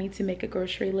 I need to make a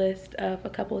grocery list of a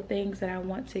couple of things that I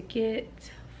want to get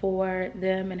for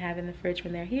them and have in the fridge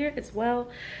when they're here as well.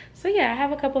 So yeah, I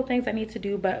have a couple of things I need to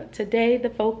do, but today the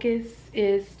focus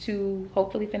is to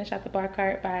hopefully finish out the bar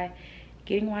cart by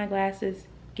getting wine glasses,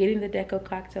 getting the deco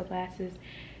cocktail glasses,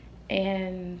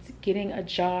 and getting a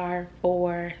jar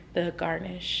for the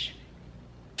garnish,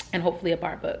 and hopefully a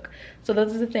bar book. So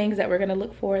those are the things that we're gonna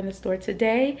look for in the store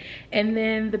today. And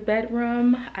then the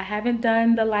bedroom, I haven't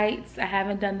done the lights, I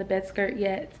haven't done the bed skirt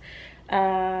yet.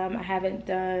 I haven't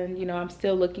done, you know, I'm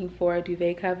still looking for a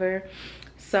duvet cover.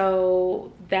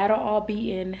 So that'll all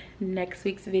be in next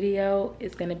week's video.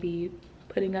 It's gonna be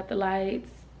putting up the lights,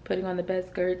 putting on the bed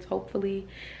skirts, hopefully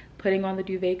putting on the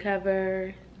duvet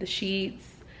cover, the sheets,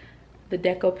 the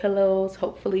deco pillows.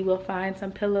 Hopefully we'll find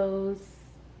some pillows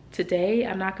today.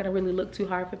 I'm not gonna really look too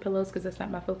hard for pillows because that's not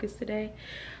my focus today.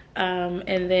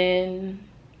 And then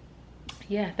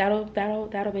yeah, that'll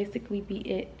basically be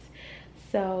it.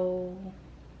 So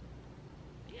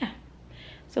yeah,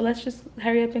 so let's just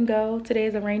hurry up and go. Today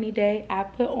is a rainy day. I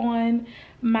put on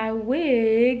my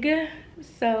wig,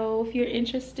 so if you're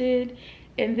interested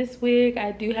in this wig,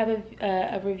 I do have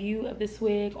a review of this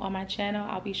wig on my channel.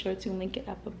 I'll be sure to link it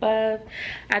up above.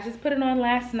 I just put it on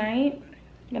last night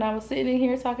and I was sitting in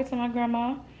here talking to my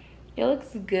grandma. It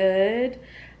looks good.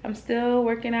 I'm still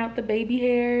working out the baby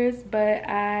hairs, but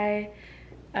I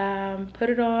put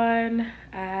it on,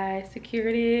 I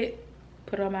secured it,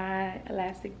 put on my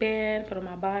elastic band, put on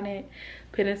my bonnet,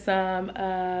 put in some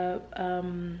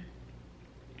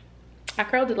I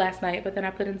curled it last night, but then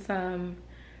I put in some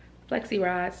flexi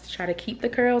rods to try to keep the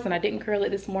curls, and I didn't curl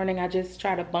it this morning. I just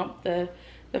try to bump the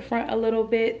front a little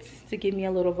bit to give me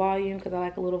a little volume, because I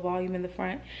like a little volume in the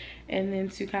front, and then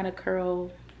to kind of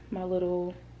curl my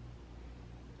little,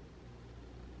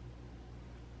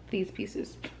 these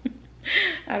pieces.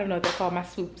 I don't know what they're called, my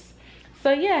swoops.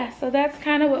 So yeah, so that's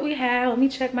kind of what we have. Let me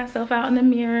check myself out in the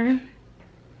mirror.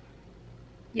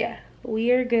 Yeah,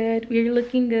 we are good. We're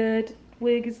looking good.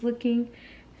 Wig is looking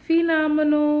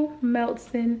phenomenal, melts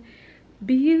in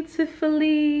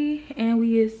beautifully, and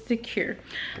we is secure.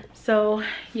 So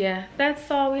yeah, that's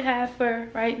all we have for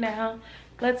right now.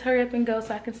 Let's hurry up and go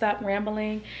so I can stop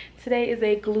rambling. Today is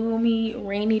a gloomy,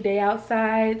 rainy day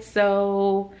outside,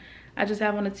 so I just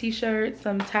have on a t-shirt,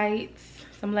 some tights,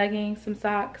 some leggings, some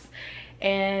socks,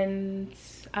 and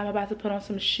I'm about to put on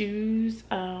some shoes.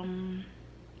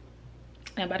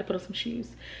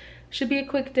 Should be a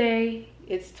quick day.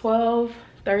 It's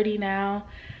 12:30 now.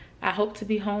 I hope to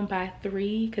be home by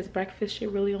 3 because breakfast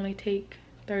should really only take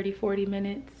 30-40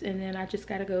 minutes, and then I just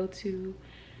gotta go to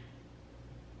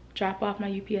drop off my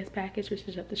UPS package, which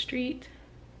is up the street,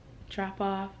 drop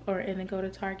off, and then go to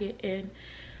Target and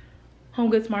Home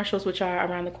Goods Marshalls, which are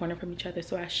around the corner from each other.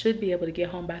 So I should be able to get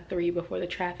home by 3 before the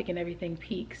traffic and everything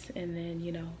peaks. And then,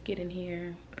 you know, get in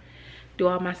here, do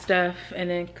all my stuff, and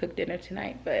then cook dinner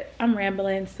tonight. But I'm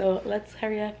rambling, so let's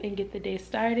hurry up and get the day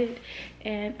started.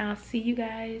 And I'll see you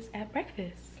guys at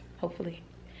breakfast, hopefully.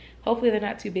 Hopefully they're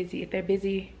not too busy. If they're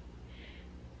busy,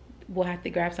 we'll have to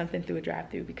grab something through a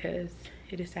drive-thru because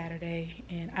it is Saturday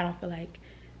and I don't feel like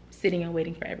sitting and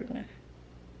waiting for everyone,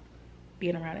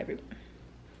 being around everyone.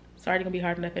 It's already gonna be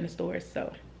hard enough in the stores,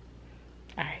 so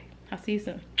all right, I'll see you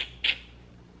soon.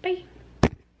 Bye.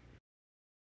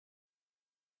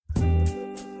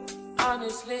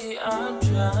 Honestly, I'm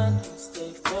trying to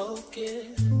stay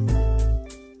focused.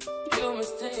 You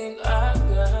must think I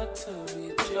got to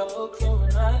be joking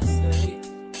when I say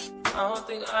I don't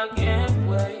think I can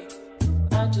wait.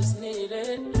 I just need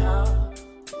it now.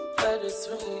 Let it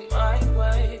swing my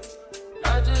way.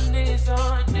 I just need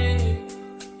some dick.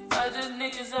 I just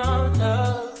need some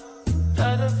love.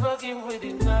 Tired of fucking with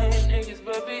these lying niggas,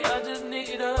 baby. I just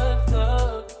need a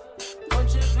thug.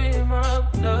 Won't you be my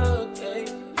plug, hey?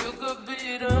 You could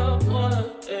be the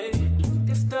one, hey. You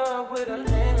can start with a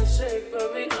handshake,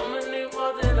 baby. I'ma need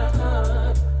more than a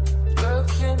hug.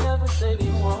 Girls can't never say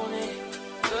they want it.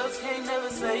 Girls can't never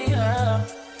say how.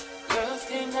 Girls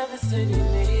can't never say they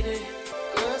need it.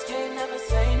 Girls can't never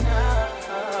say nah.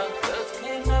 Girls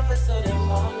can't never say they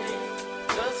want it.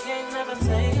 Girls can't never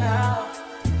say how.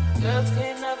 Girls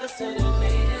can't never say they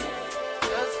need it.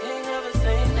 Girls can't never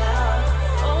say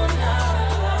nah. Oh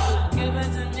nah. Give it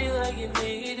to me like you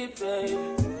need it, baby.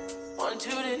 Want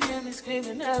you to hear me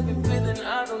screaming, I've been breathing.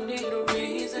 I don't need a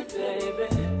reason, baby.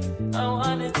 I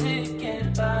wanna take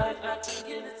it by. I can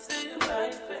get it to you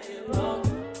right, baby.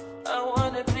 I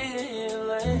wanna be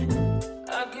healing.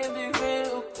 I can be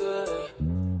real good.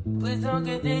 Please don't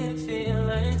get any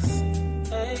feelings.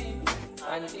 Hey,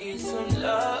 I need some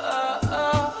love.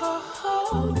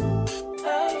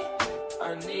 Hey,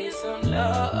 I need some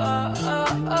love.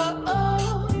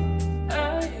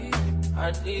 Hey,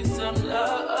 I need some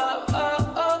love.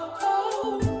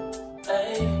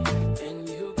 Hey, and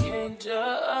you can't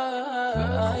judge.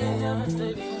 Girls can't never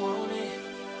say they want it.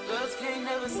 Girls can't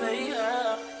never say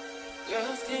how.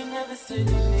 Girls can't never say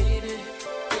they need it.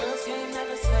 Girls can't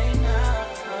never say nah.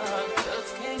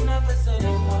 Girls can't never say they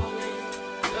want it.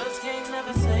 Girls can't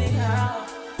never say how.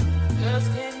 Girls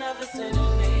can't never say they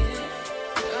need it.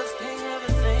 Girls can't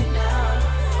never say nah.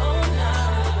 Oh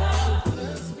nah.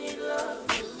 Girls need love,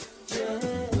 yeah.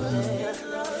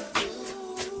 Love you.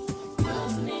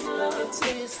 Girls need love. Let me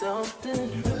tell you something.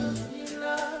 Girls need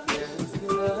love. Girls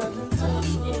need love and touch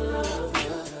me love.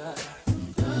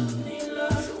 Girls need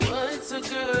love. So what's a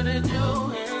girl to do?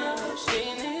 And she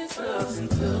needs love and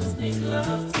girls need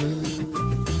love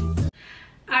too.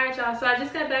 Alright y'all, so I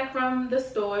just got back from the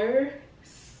store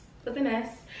with an S,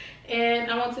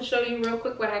 and I want to show you real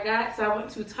quick what I got. So I went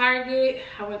to Target,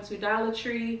 I went to Dollar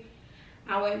Tree,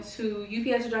 I went to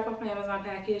UPS to drop off my Amazon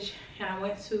package, and I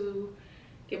went to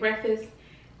get breakfast,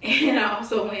 and I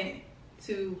also went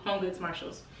to Home Goods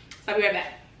Marshalls. So I'll be right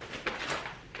back.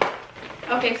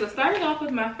 Okay, so starting off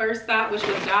with my first stop, which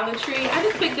was Dollar Tree. I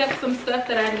just picked up some stuff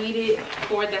that I needed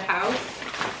for the house.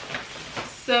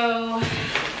 So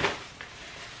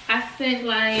I spent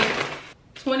like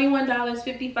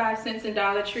 $21.55 in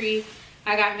Dollar Tree.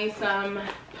 I got me some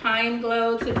Pine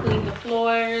Glow to clean the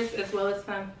floors, as well as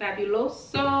some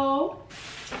Fabuloso.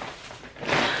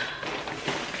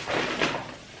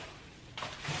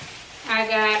 I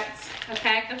got a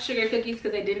pack of sugar cookies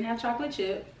because they didn't have chocolate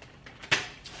chip.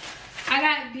 I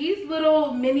got these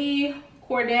little mini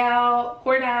Cordell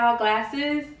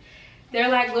glasses. They're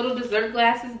like little dessert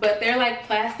glasses, but they're like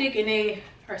plastic, and they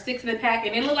are 6 in a pack,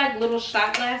 and they look like little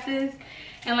shot glasses.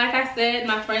 And like I said,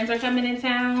 my friends are coming in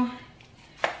town,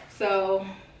 so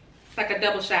it's like a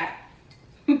double shot.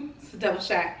 It's a double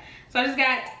shot. So I just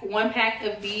got 1 pack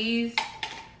of these,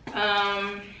 and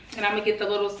I'm gonna get the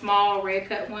little small red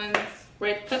cup ones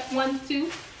too.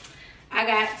 I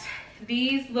got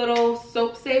these little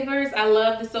soap savers. I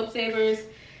love the soap savers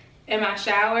in my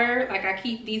shower. Like, I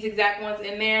keep these exact ones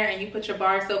in there, and you put your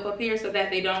bar soap up here so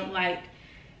that they don't like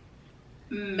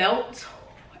melt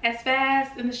as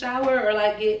fast in the shower, or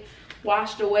like get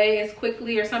washed away as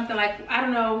quickly or something. Like, I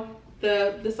don't know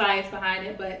the science behind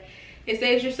it, but it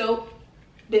saves your soap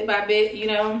bit by bit, you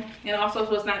know. And also,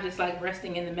 so it's not just like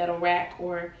resting in the metal rack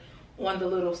or on the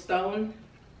little stone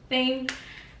thing,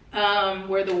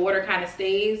 where the water kind of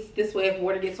stays. This way, if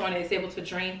water gets on it, it's able to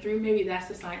drain through. Maybe that's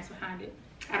the science behind it.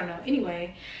 I don't know.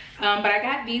 Anyway, but I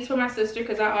got these for my sister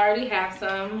because I already have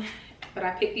some, but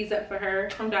I picked these up for her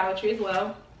from Dollar Tree as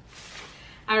well.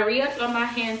 I re-upped on my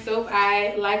hand soap.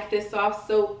 I like this soft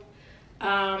soap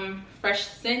fresh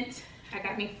scent. I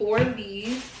got me 4 of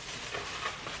these.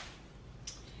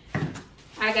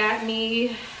 I got me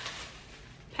a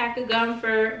pack of gum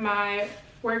for my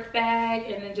work bag,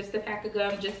 and then just a pack of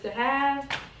gum just to have.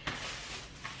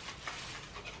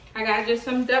 I got just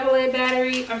some AAA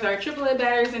battery, I'm sorry, AAA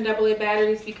batteries and AA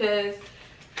batteries, because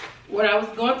when I was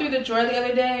going through the drawer the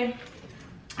other day,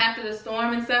 after the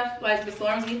storm and stuff, like the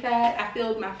storms we've had, I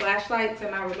filled my flashlights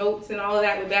and my remotes and all of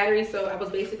that with batteries, so I was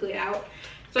basically out.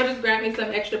 So I just grabbed me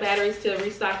some extra batteries to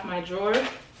restock my drawer.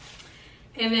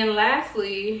 And then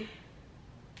lastly,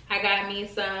 I got me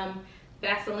some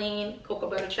Vaseline cocoa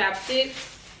butter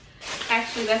chapsticks.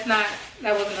 Actually, that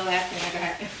wasn't the last thing I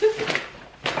got.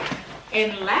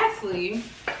 And lastly,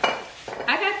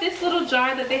 I got this little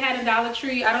jar that they had in Dollar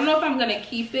Tree. I don't know if I'm gonna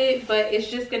keep it, but it's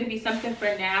just gonna be something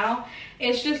for now.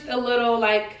 It's just a little,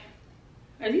 like,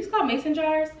 are these called mason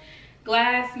jars?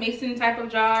 Glass mason type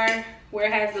of jar where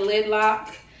it has the lid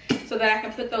lock so that I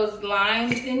can put those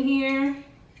limes in here.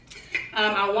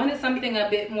 I wanted something a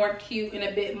bit more cute and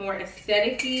a bit more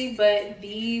aesthetic-y, but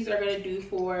these are gonna do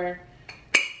for,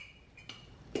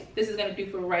 this is gonna do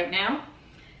for right now.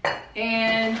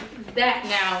 And that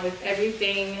now is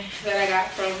everything that I got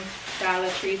from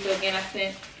Dollar Tree. So again, I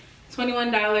spent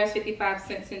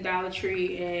 $21.55 in Dollar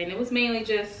Tree, and it was mainly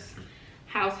just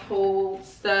household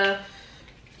stuff.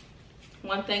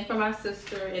 One thing for my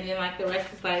sister, and then like the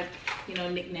rest is like, you know,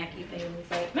 knick-knacky things.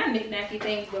 Like, not knick-knacky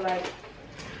things, but like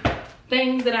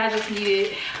things that I just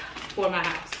needed for my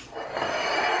house.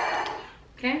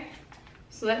 Okay,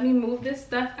 so let me move this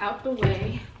stuff out the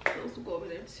way. Those will go over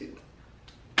there too.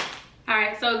 All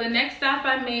right, so the next stop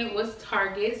I made was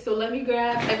Target. So let me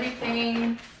grab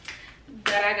everything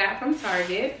that I got from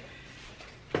Target.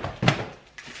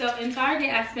 So in Target,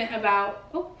 I spent about,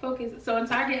 oh, focus. So in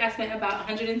Target, I spent about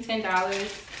 $110. And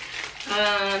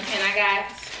I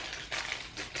got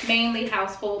mainly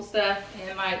household stuff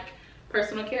and like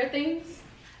personal care things.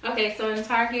 Okay, so in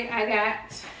Target, I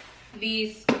got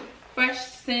these Fresh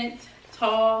Scent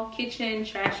Tall Kitchen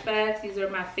trash bags. These are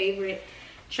my favorite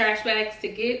trash bags to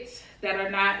get that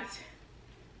are not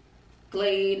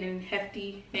Glade and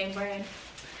hefty name brand.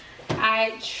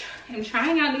 I am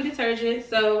trying out new detergent.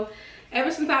 So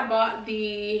ever since I bought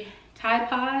the Tide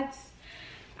Pods,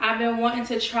 I've been wanting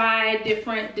to try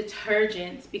different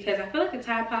detergents because I feel like the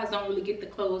Tide Pods don't really get the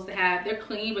clothes to have. They're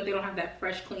clean, but they don't have that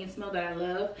fresh, clean smell that I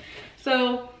love.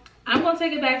 So I'm gonna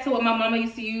take it back to what my mama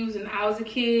used to use when I was a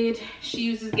kid. She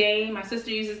uses Gain. My sister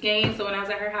uses Gain. So when I was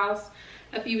at her house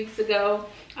a few weeks ago,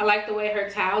 I like the way her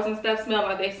towels and stuff smell.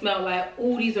 Like, they smell like,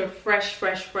 oh, these are fresh,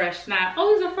 fresh, fresh. Not,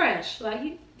 oh, these are fresh.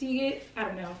 Like, do you get, I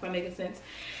don't know if I'm making sense.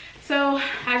 So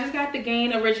I just got the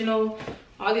Gain Original.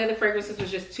 All the other fragrances was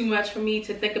just too much for me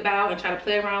to think about and try to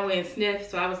play around with and sniff.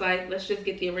 So I was like, let's just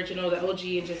get the original, the OG,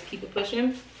 and just keep it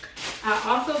pushing. I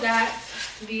also got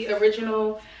the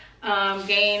original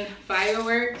Gain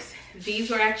Fireworks. These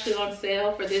were actually on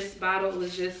sale. For this bottle, it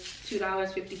was just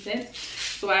 $2.50.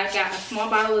 So I got a small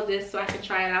bottle of this so I can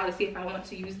try it out and see if I want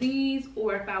to use these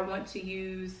or if I want to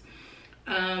use,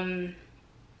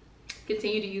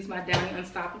 continue to use my Downy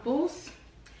Unstoppables.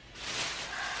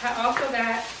 I also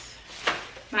got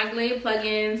my Glade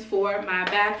plugins for my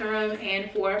bathroom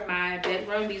and for my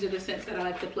bedroom. These are the scents that I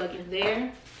like to plug in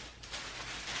there.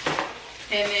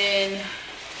 And then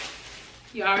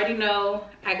you already know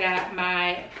I got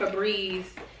my Febreze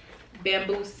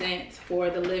bamboo scent for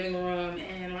the living room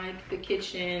and like the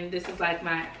kitchen. This is like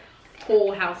my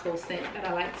whole household scent that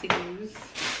I like to use.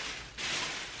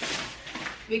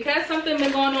 Because something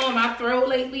been going on in my throat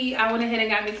lately, I went ahead and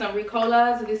got me some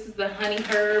Ricolas. This is the honey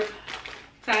herb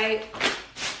type.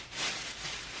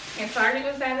 And Target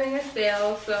was having a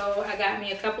sale, so I got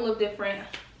me a couple of different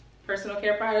personal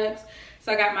care products.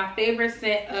 So I got my favorite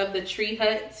scent of the Tree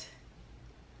Hut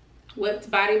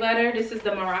whipped body butter. This is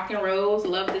the Moroccan Rose.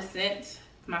 Love this scent.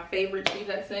 My favorite Tree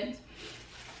Hut scent.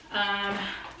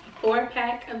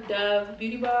 4-pack of Dove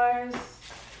beauty bars.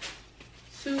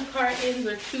 2 cartons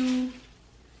or 2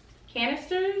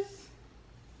 canisters.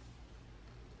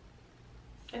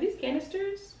 Are these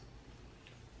canisters?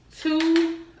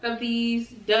 2 of these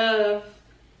Dove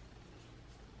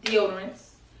deodorants.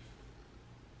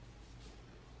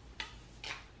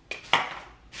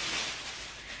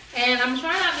 And I'm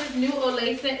trying out this new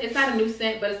Olay scent. It's not a new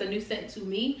scent, but it's a new scent to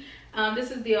me. This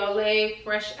is the Olay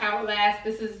Fresh Outlast.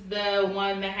 This is the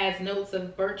one that has notes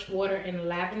of birch water and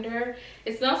lavender.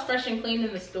 It smells fresh and clean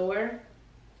in the store.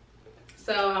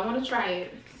 So I want to try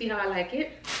it, see how I like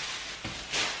it.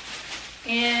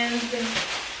 And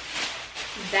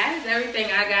that is everything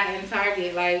I got in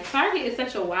Target. Like, Target is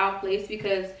such a wild place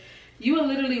because you will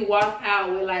literally walk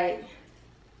out with like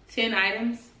 10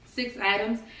 items, 6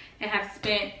 items, and have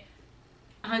spent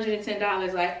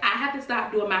 $110. Like, I have to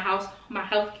stop doing my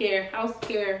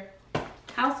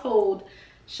household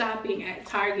shopping at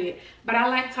Target. But I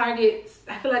like Target.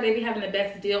 I feel like they be having the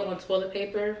best deal on toilet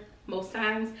paper most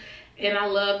times, and I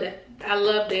love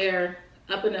their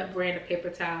Up and Up brand of paper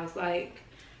towels. Like,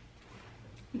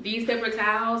 these paper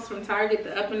towels from Target,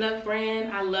 the Up and Up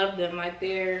brand, I love them. Like,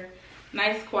 they're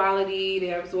nice quality,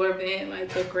 they're absorbent, like,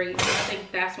 they're great. I think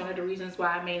that's one of the reasons why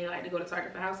I mainly like to go to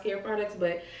Target for house care products.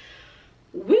 But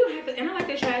we don't have to, and I like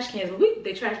their trash cans, but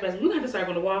they trash bags. We don't have to start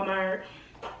going to Walmart,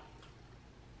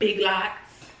 Big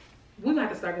Lots. We're gonna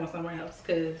have to start going somewhere else,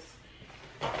 because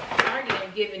Target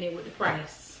ain't giving it with the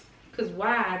price. Because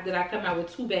why did I come out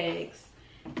with 2 bags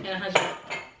and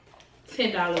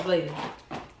 $110 later?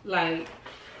 Like,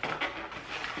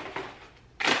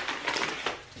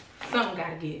 something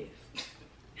gotta give.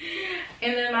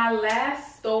 And then my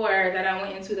last store that I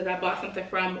went into that I bought something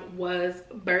from was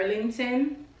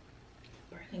Burlington.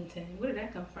 Where did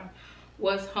that come from?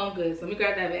 Was Home Goods. Let me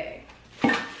grab that bag.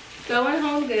 So in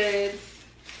Home Goods,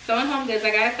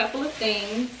 I got a couple of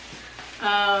things.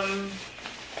 I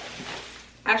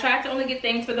tried to only get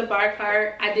things for the bar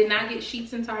cart. I did not get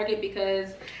sheets in Target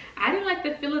because I didn't like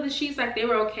the feel of the sheets. Like, they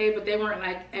were okay, but they weren't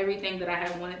like everything that I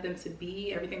had wanted them to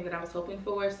be, everything that I was hoping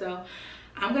for. So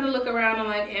I'm gonna look around on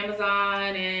like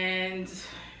Amazon and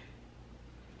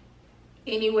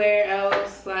anywhere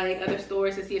else, like other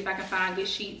stores, to see if I can find good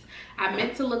sheets. I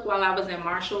meant to look while I was in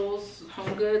Marshall's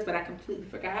Home Goods, but I completely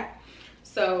forgot.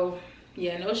 So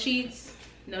yeah, no sheets,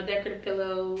 no decorative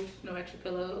pillows, no extra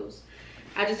pillows.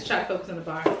 I just try to focus on the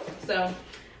bar. So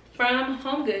from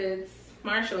Home Goods,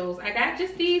 Marshall's, I got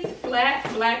just these flat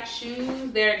black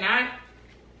shoes. They're not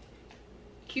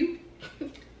cute,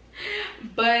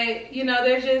 but you know,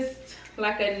 they're just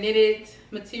like a knitted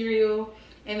material,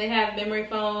 and they have memory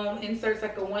foam inserts,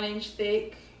 like a 1-inch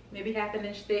thick, maybe half an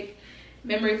inch thick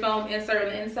memory foam insert on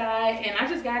the inside. And I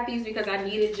just got these because I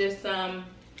needed just some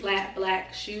flat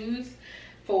black shoes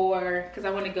because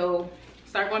I want to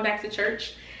start going back to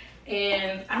church,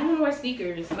 and I don't want to wear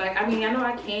sneakers. Like, I mean, I know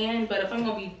I can, but if I'm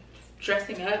gonna be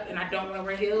dressing up and I don't want to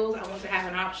wear heels, I want to have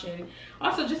an option.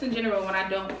 Also, just in general, when I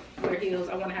don't wear heels,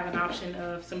 I want to have an option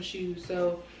of some shoes.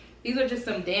 So these are just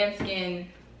some Danskin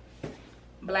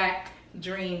black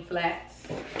Dream flats.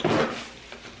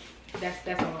 That's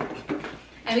all.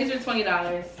 And these are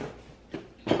 $20.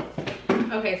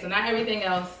 Okay, so not everything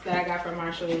else that I got from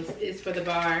Marshall's is for the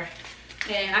bar.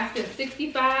 And I spent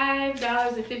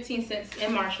 $65.15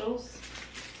 in Marshall's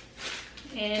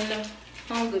and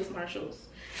Home Goods Marshall's.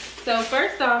 So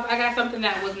first off, I got something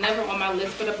that was never on my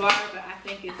list for the bar, but I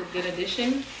think it's a good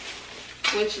addition,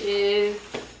 which is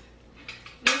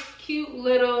this cute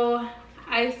little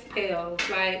ice pail.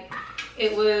 Like,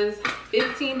 it was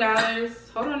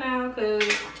 $15. Hold on now, because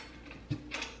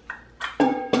I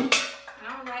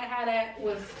don't like how that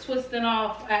was twisting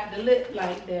off at the lip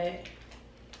like that.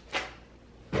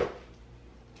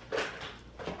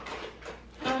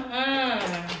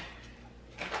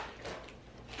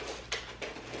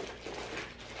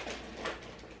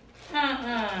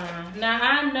 Now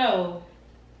I know.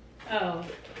 Oh.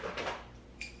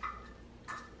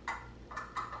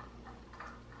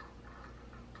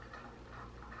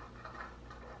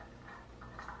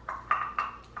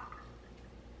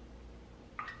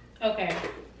 Okay.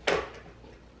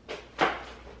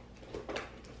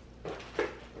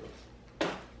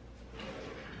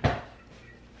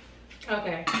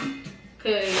 Okay.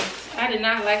 Because I did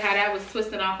not like how that was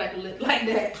twisting off at the lip like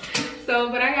that. So,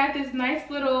 but I got this nice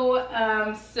little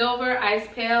silver ice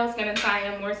pail. It's gonna tie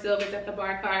in more silvers at the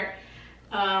bar cart.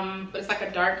 But it's like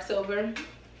a dark silver.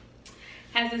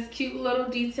 Has this cute little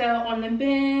detail on the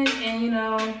bin, and you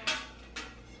know,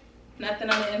 nothing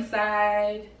on the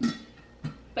inside.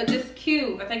 But just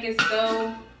cute. I think it's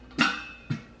so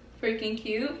freaking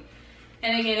cute.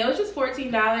 And again, it was just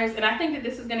 $14, and I think that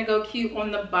this is gonna go cute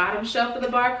on the bottom shelf of the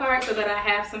bar cart, so that I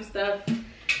have some stuff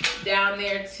down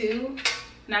there too.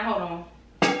 Now hold on.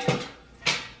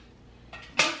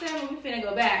 What's that when we finna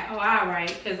go back? Oh, all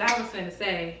right, because I was finna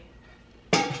say.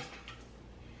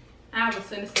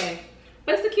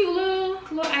 But it's a cute little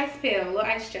ice pail, little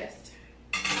ice chest.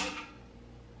 It's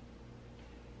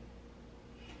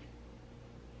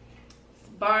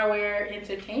Barware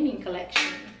Entertaining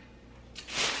Collection.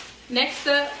 Next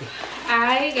up,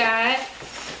 I got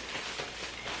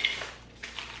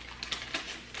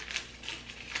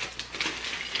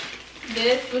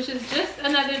this, which is just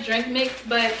another drink mix,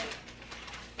 but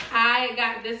I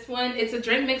got this one. It's a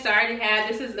drink mix I already had.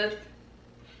 This is the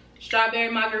strawberry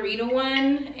margarita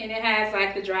one, and it has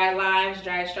like the dried limes,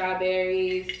 dried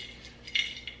strawberries,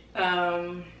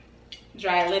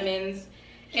 dried lemons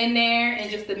in there, and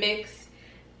just the mix.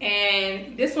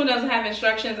 And this one doesn't have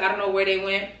instructions. I don't know where they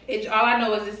went. All I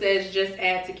know is it says just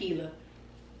add tequila.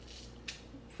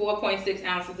 4.6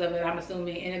 ounces of it, I'm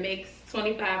assuming, and it makes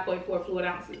 25.4 fluid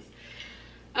ounces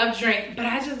of drink. But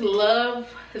I just love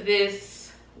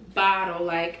this bottle.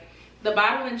 Like, the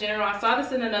bottle in general, I saw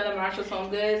this in another Marshall's Home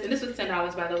Goods, and this was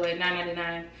 $10, by the way,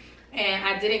 $9.99. And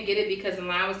I didn't get it because the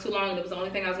line was too long and it was the only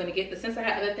thing I was going to get. But since I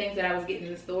had other things that I was getting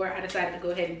in the store, I decided to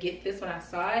go ahead and get this when I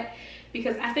saw it,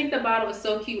 because I think the bottle is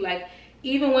so cute. Like,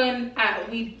 even when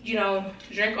we, you know,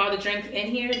 drink all the drinks in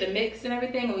here, the mix and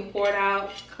everything, and we pour it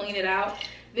out, clean it out,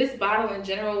 this bottle in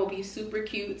general will be super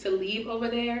cute to leave over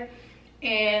there.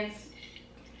 And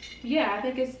yeah, I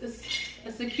think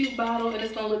it's a cute bottle, and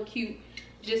it's going to look cute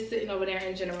just sitting over there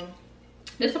in general.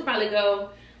 This will probably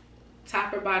go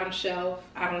top or bottom shelf,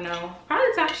 I don't know,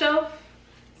 probably top shelf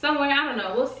somewhere, I don't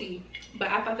know, we'll see. But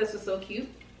I thought this was so cute,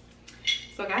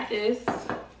 so I got this.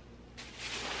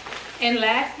 And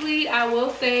lastly, I will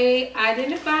say I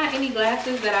didn't find any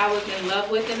glasses that I was in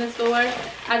love with in the store.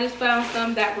 I just found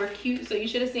some that were cute. So you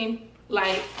should have seen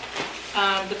like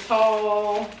the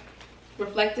tall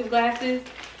reflective glasses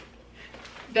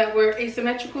that were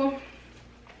asymmetrical,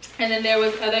 and then there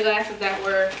was other glasses that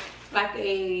were like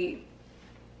a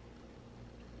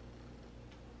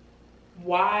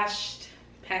washed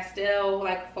pastel,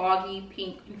 like foggy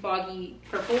pink and foggy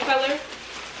purple color.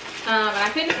 And I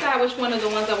couldn't decide which one of the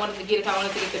ones I wanted to get, if I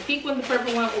wanted to get the pink one, the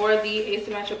purple one, or the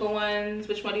asymmetrical ones.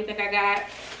 Which one do you think I got?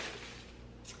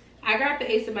 I got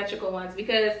the asymmetrical ones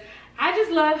because I just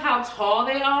love how tall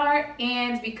they are,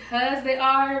 and because they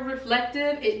are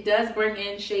reflective, it does bring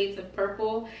in shades of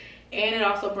purple, and it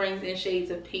also brings in shades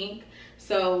of pink.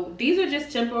 So these are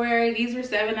just temporary. These were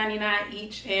 $7.99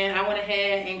 each, and I went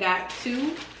ahead and got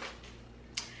two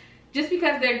just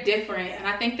because they're different, and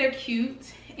I think they're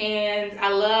cute. And I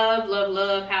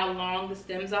love how long the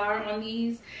stems are on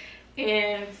these.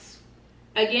 And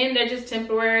again, they're just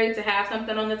temporary to have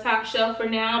something on the top shelf for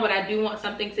now, but I do want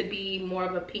something to be more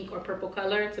of a pink or purple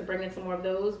color to bring in some more of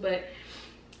those. But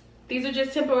these are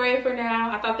just temporary for now.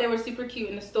 I thought they were super cute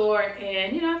in the store,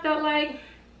 and you know, I felt like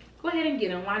go ahead and get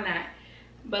them, why not?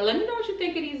 But let me know what you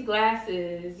think of these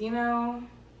glasses. You know,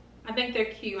 I think they're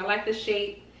cute. I like the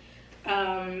shape.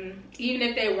 Even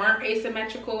if they weren't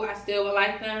asymmetrical, I still would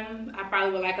like them. I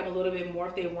probably would like them a little bit more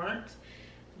if they weren't,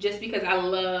 just because I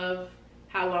love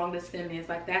how long the stem is.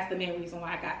 Like, that's the main reason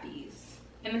why I got these.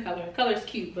 And the color is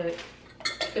cute, but it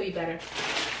could be better.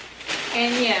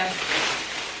 And yeah,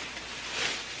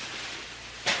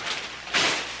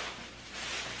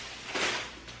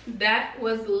 that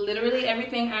was literally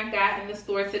everything I got in the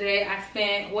store today. I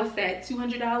spent, what's that,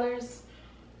 $200?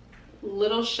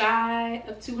 Little shy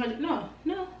of 200. No,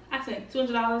 I spent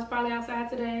 $200 probably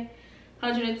outside today.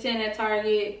 110 at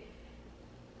Target,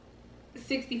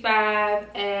 65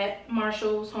 at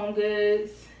Marshall's Home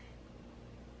Goods,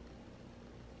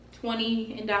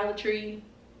 20 in Dollar Tree,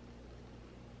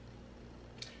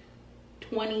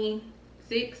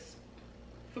 26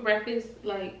 for breakfast.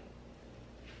 Like,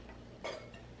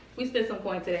 we spent some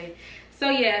coin today. So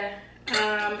yeah,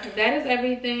 that is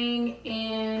everything,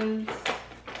 and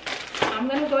I'm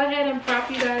gonna go ahead and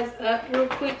prop you guys up real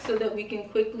quick so that we can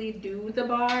quickly do the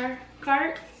bar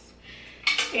carts.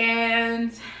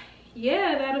 And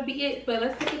yeah, that'll be it. But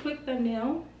let's take a quick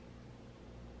thumbnail.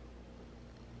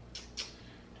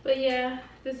 But yeah,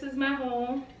 this is my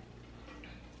haul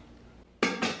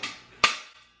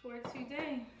for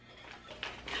today.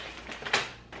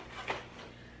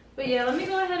 But yeah, let me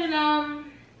go ahead and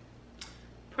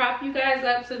prop you guys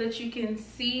up so that you can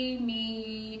see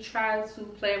me try to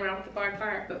play around with the bar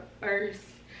cart. But first,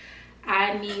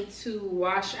 I need to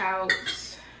wash out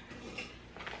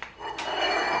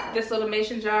this little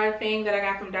mason jar thing that I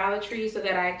got from Dollar Tree so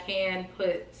that I can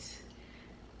put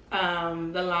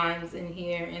the limes in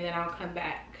here, and then I'll come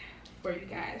back for you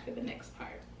guys for the next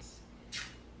part.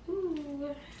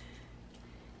 Ooh.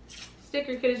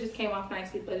 Sticker could have just came off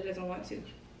nicely, but it doesn't want to.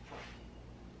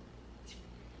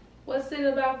 What's it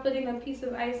about putting a piece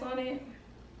of ice on it?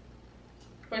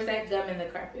 Or is that gum in the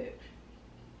carpet?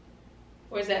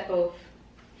 Or is that both?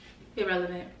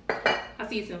 Irrelevant. I'll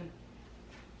see you soon.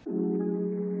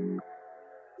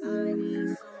 I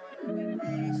need someone to be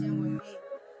patient with me.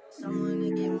 Someone to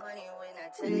get money when I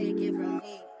take it from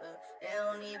me. They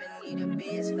don't even need to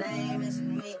be as famous as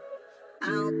me. I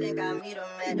don't think I meet them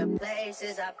at the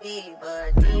places I be,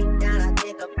 but deep down I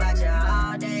think about you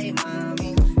all day,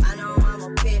 mommy. I know I'm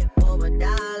a pit bull, but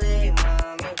darling,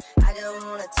 mommy, I just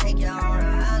wanna take you on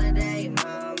a holiday,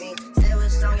 mommy. Say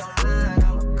what's on your mind,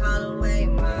 I'ma call away,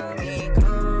 mommy.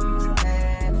 Come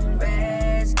and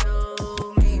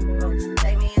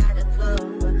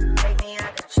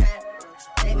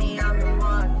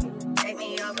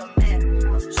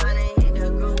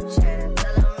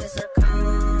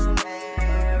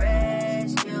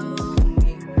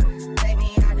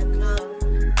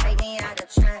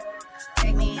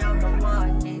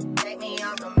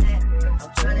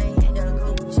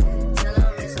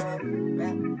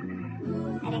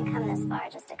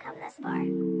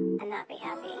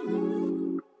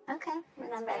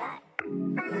remember that.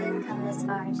 You didn't come this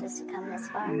far just to come this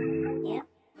far. Yep.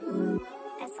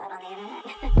 I saw it on the internet.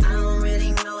 I don't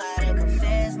really know how to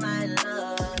confess my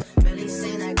love. Really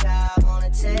seem like I wanna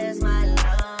test my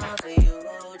love for you.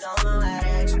 Don't know how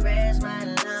to express my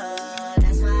love.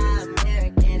 That's why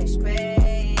American Express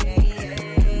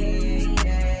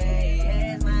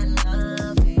my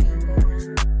love for you.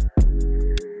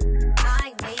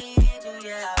 I need you,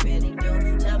 yeah, I really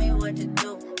do. Tell me what to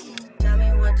do. Tell me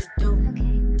what to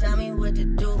do. Tell me what to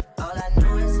do. All I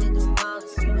know is hit the mall to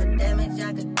see what damage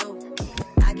I could do.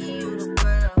 I give you the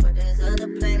world, but there's other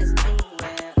planets too.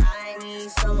 And I need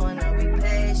someone to be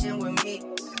patient with me.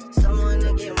 Someone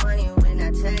to get money when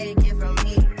I take it from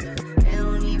me. They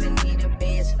don't even need to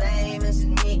be as famous as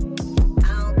me. I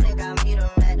don't think I meet them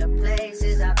at the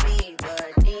places I be.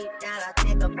 But deep down I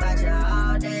think about you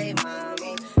all day,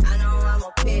 mommy. I know I'm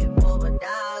a pit bull, but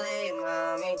darling,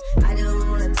 mommy, I just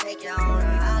wanna take you on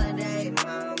a holiday,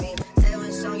 mommy. Say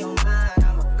what's on your mind,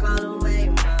 I'ma call away,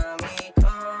 mommy.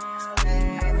 Come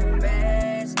and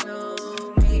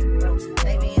rescue me.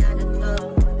 Take me out the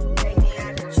club, take me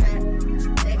out the trap,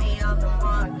 take me off the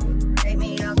market, take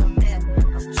me off the map.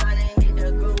 I'm tryna hit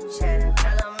the group chat,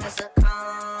 tell them it's a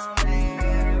come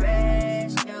and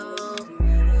rescue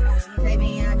me. Take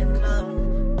me out the club,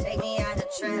 take me out the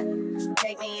trap,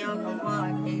 take me off the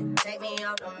market, take me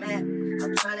off the map.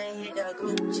 I'm tryna hit the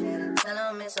group chat, tell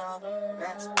them it's all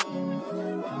rap.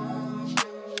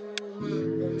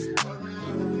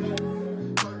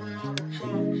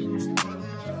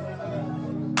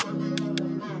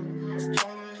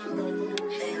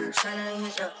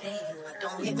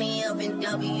 Don't hit me up in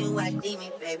WID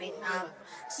me, baby.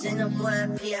 Send a boy a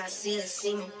PIC to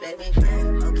see me, baby.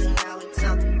 Okay, now we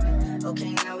talking.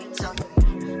 Okay, now we talking.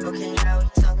 Okay, now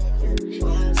we talking. Yeah.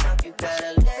 When we talk, you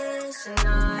gotta listen.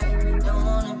 I don't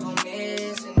wanna go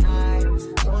missing. I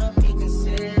wanna be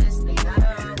consistent, not a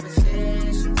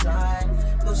opposition. I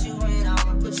put you in, I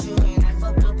wanna put you in that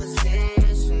fucked up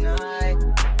position.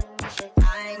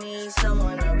 I need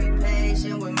someone to be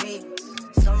patient with me.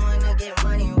 Someone to get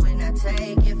money when I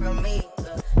take it from me.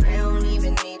 They don't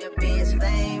even need to be as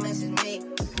famous as me.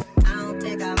 I don't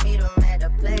think I meet them at the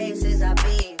places I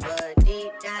be. But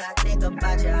deep down I think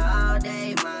about you all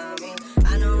day, mommy.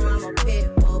 I know I'm a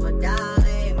pit bull, but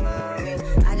darling, mommy,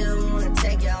 I just wanna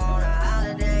take you on a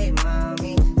holiday,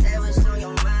 mommy. Say what's on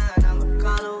your mind, I'ma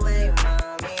call away,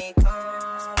 mommy.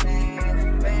 Come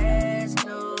and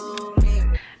rescue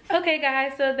me. Okay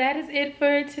guys, so that is it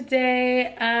for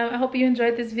today. I hope you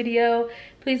enjoyed this video.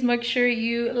 Please make sure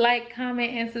you like,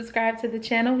 comment, and subscribe to the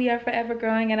channel. We are forever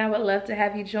growing and I would love to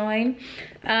have you join.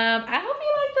 I hope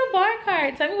you like the bar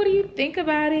cart. Tell me, what do you think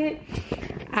about it?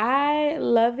 I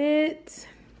love it.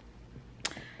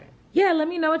 Yeah, let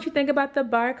me know what you think about the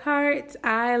bar cart.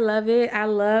 I love it. I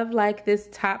love like this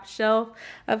top shelf.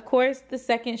 Of course, the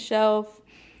second shelf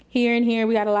here and here,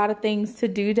 we got a lot of things to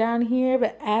do down here,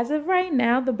 but as of right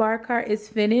now, the bar cart is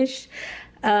finished.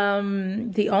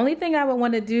 The only thing I would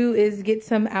want to do is get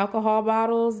some alcohol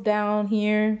bottles down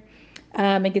here,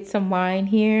 and get some wine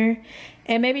here,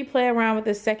 and maybe play around with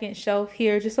the second shelf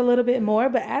here just a little bit more.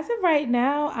 But as of right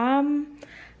now, I'm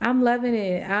loving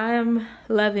it. I'm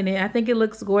loving it. I think it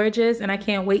looks gorgeous, and I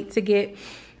can't wait to get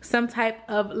some type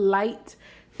of light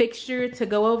fixture to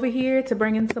go over here to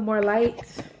bring in some more light.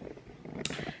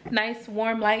 Nice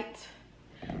warm light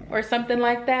or something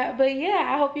like that. But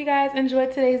yeah, I hope you guys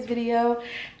enjoyed today's video.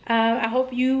 I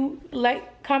hope you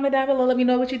comment down below, let me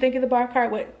know what you think of the bar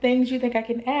cart, what things you think I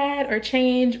can add or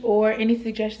change, or any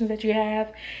suggestions that you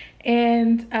have.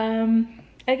 And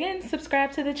again,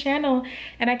 subscribe to the channel,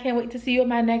 and I can't wait to see you in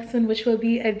my next one, which will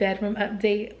be a bedroom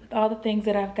update with all the things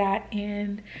that I've got.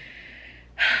 And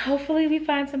hopefully we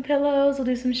find some pillows, we'll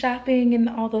do some shopping and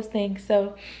all those things.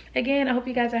 So again, I hope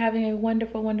you guys are having a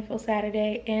wonderful, wonderful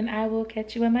Saturday, and I will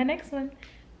catch you in my next one.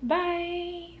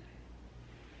 Bye.